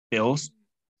bills.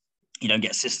 You don't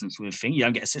get assistance with things. You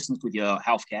don't get assistance with your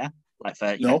healthcare, like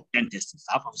for dentists and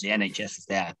stuff. Obviously NHS is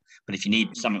there, but if you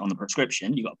need something on the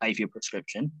prescription, you got to pay for your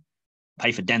prescription,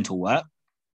 pay for dental work.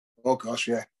 Oh gosh,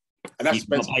 yeah, and that's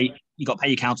expensive. You got to pay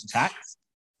your council tax.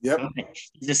 Yep.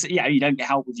 You don't get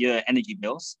help with your energy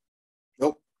bills.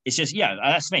 Nope. It's just,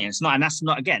 that's me. It's not, and that's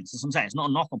not, again, that's what I'm saying. It's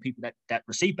not a knock on people that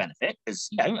receive benefit, because,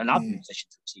 and I've been in a position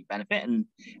to receive benefit. And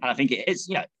I think it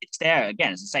is, it's there,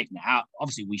 again, it's a safety net.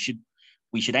 Obviously, we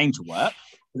should aim to work.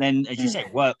 But then, as you say,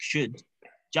 work should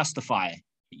justify.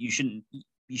 You shouldn't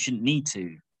need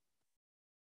to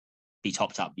be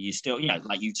topped up. But you still,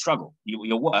 like, you struggle.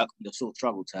 Your work, you'll still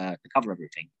struggle to cover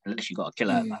everything, unless you've got a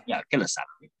killer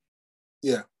salary.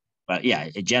 Yeah. But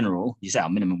in general, you say our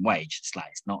minimum wage, it's like,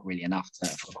 it's not really enough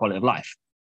for quality of life.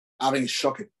 I think it's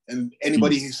shocking. And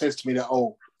anybody who says to me that,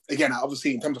 again,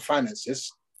 obviously in terms of finances,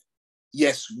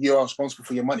 yes, you're responsible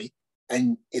for your money,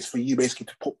 and it's for you basically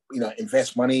to put,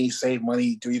 invest money, save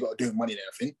money, do what you got to do with money and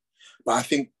everything. But I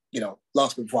think,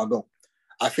 last bit before I go,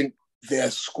 I think there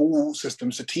are school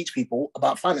systems to teach people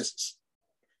about finances.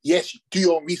 Yes, do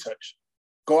your own research.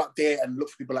 Go out there and look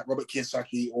for people like Robert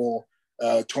Kiyosaki or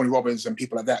Tony Robbins and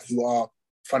people like that, who are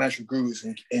financial gurus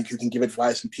and who can give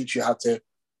advice and teach you how to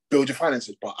build your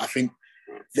finances. But I think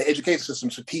the education system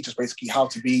should teach us basically how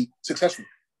to be successful.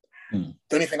 The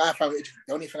only thing I found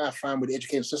with the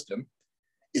education system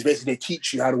is basically they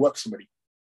teach you how to work for somebody.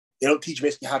 They don't teach you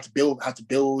basically how to build,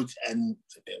 and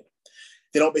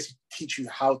they don't basically teach you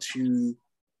how to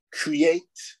create,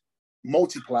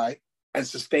 multiply, and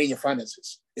sustain your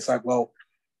finances. It's like, well,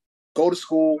 go to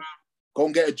school, go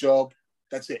and get a job.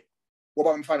 That's it. what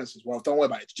about my finances? Well, don't worry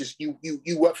about it. Just you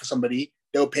work for somebody,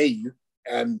 they'll pay you,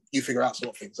 and you figure out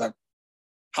sort of things. Like,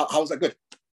 how is that good?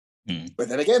 But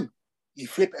then again, you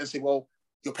flip it and say, well,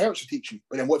 your parents should teach you.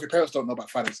 But then what if your parents don't know about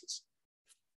finances?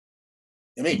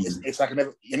 I mean, it's like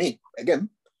again,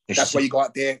 that's why you go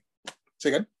out there. Say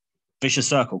again? Vicious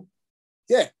circle.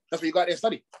 Yeah, that's why you go out there and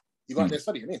study. You go out there and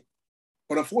study. I mean,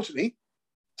 but unfortunately,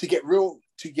 to get real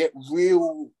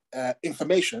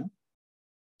information,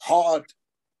 hard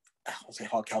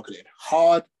calculated,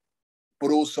 hard,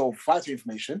 but also vital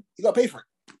information, you got to pay for it.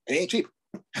 It ain't cheap.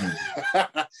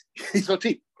 It's not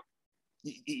cheap.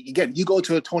 Again, you go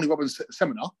to a Tony Robbins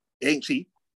seminar, it ain't cheap.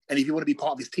 And if you want to be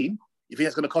part of his team, you think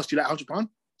it's going to cost you like £100?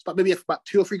 It's about maybe about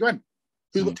 $2 or $3 grand.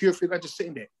 Who's got $2 or $3 grand just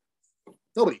sitting there?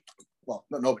 Nobody. Well,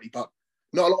 not nobody, but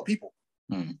not a lot of people.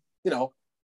 You know,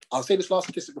 I'll say this last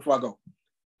statistic before I go.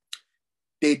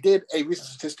 They did a recent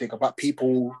statistic about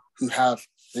people who have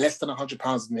less than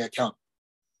 £100 in their account.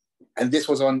 And this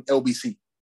was on LBC.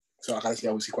 So I kind of see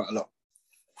LBC quite a lot.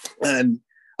 And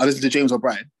I listened to James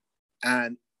O'Brien,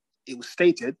 and it was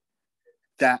stated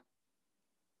that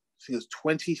I think it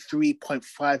was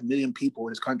 23.5 million people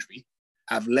in this country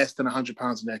have less than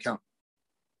 £100 in their account.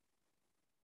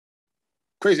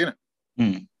 Crazy, isn't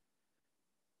it?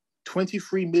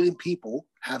 23 million people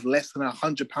have less than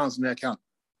 £100 in their account.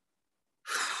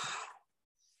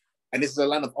 And this is a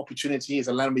land of opportunity. It's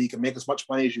a land where you can make as much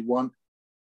money as you want.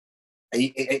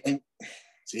 And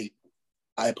see,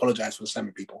 I apologize for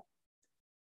slamming people.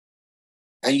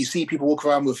 And you see people walk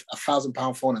around with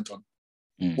 £1,000 phone, Anton.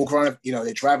 Walk around, you know,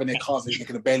 they're driving their cars that they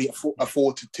can barely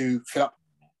afford to fill up.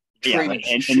 Yeah,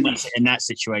 in that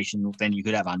situation, then you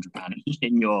could have £100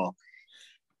 in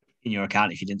your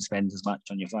account if you didn't spend as much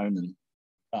on your phone. And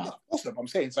also, I'm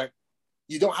saying it's like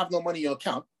you don't have no money in your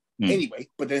account anyway,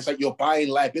 but then it's like you're buying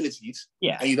liabilities.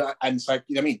 Yeah, and you don't, and it's like,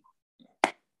 you know what I mean?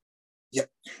 Yeah,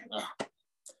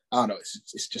 I don't know.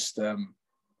 It's just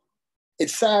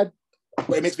it's sad,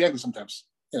 but it makes me angry sometimes.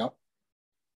 You know.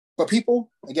 But people,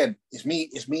 again, it's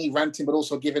me ranting, but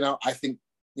also giving out, I think,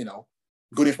 you know,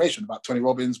 good information about Tony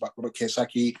Robbins, about Robert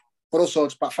Kiyosaki, but also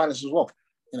it's about finance as well.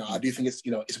 You know, I do think it's,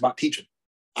 you know, it's about teaching.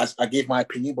 I gave my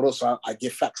opinion, but also I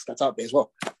give facts that's out there as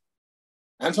well.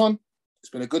 Anton, it's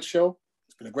been a good show.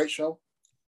 It's been a great show.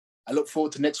 I look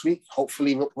forward to next week.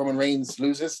 Hopefully Roman Reigns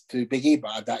loses to Big E,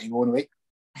 but I doubt he will anyway.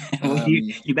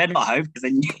 You better not hope, because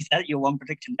then that's your one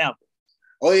prediction now.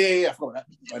 Oh, yeah, I forgot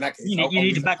that. In that case, you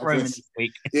need to back Roman this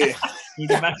week. Yeah.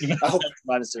 I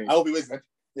hope he wins then.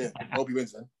 Yeah, I hope he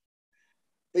wins then.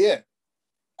 But yeah,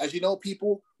 as you know,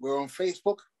 people, we're on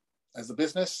Facebook as a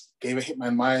business. Gabriel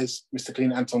Hitman Myers, Mr.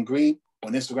 Clean, Anton Green,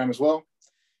 on Instagram as well.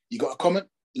 You got a comment,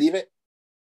 leave it.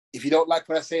 If you don't like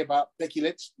what I say about Becky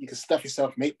Lynch, you can stuff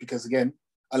yourself, mate, because again,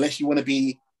 unless you want to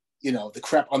be, you know, the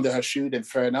crap under her shoe, then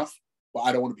fair enough. But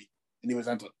I don't want to be. Anyways,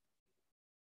 Anton.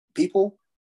 People,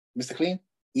 Mr. Clean,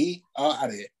 we are out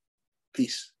of here.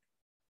 Peace.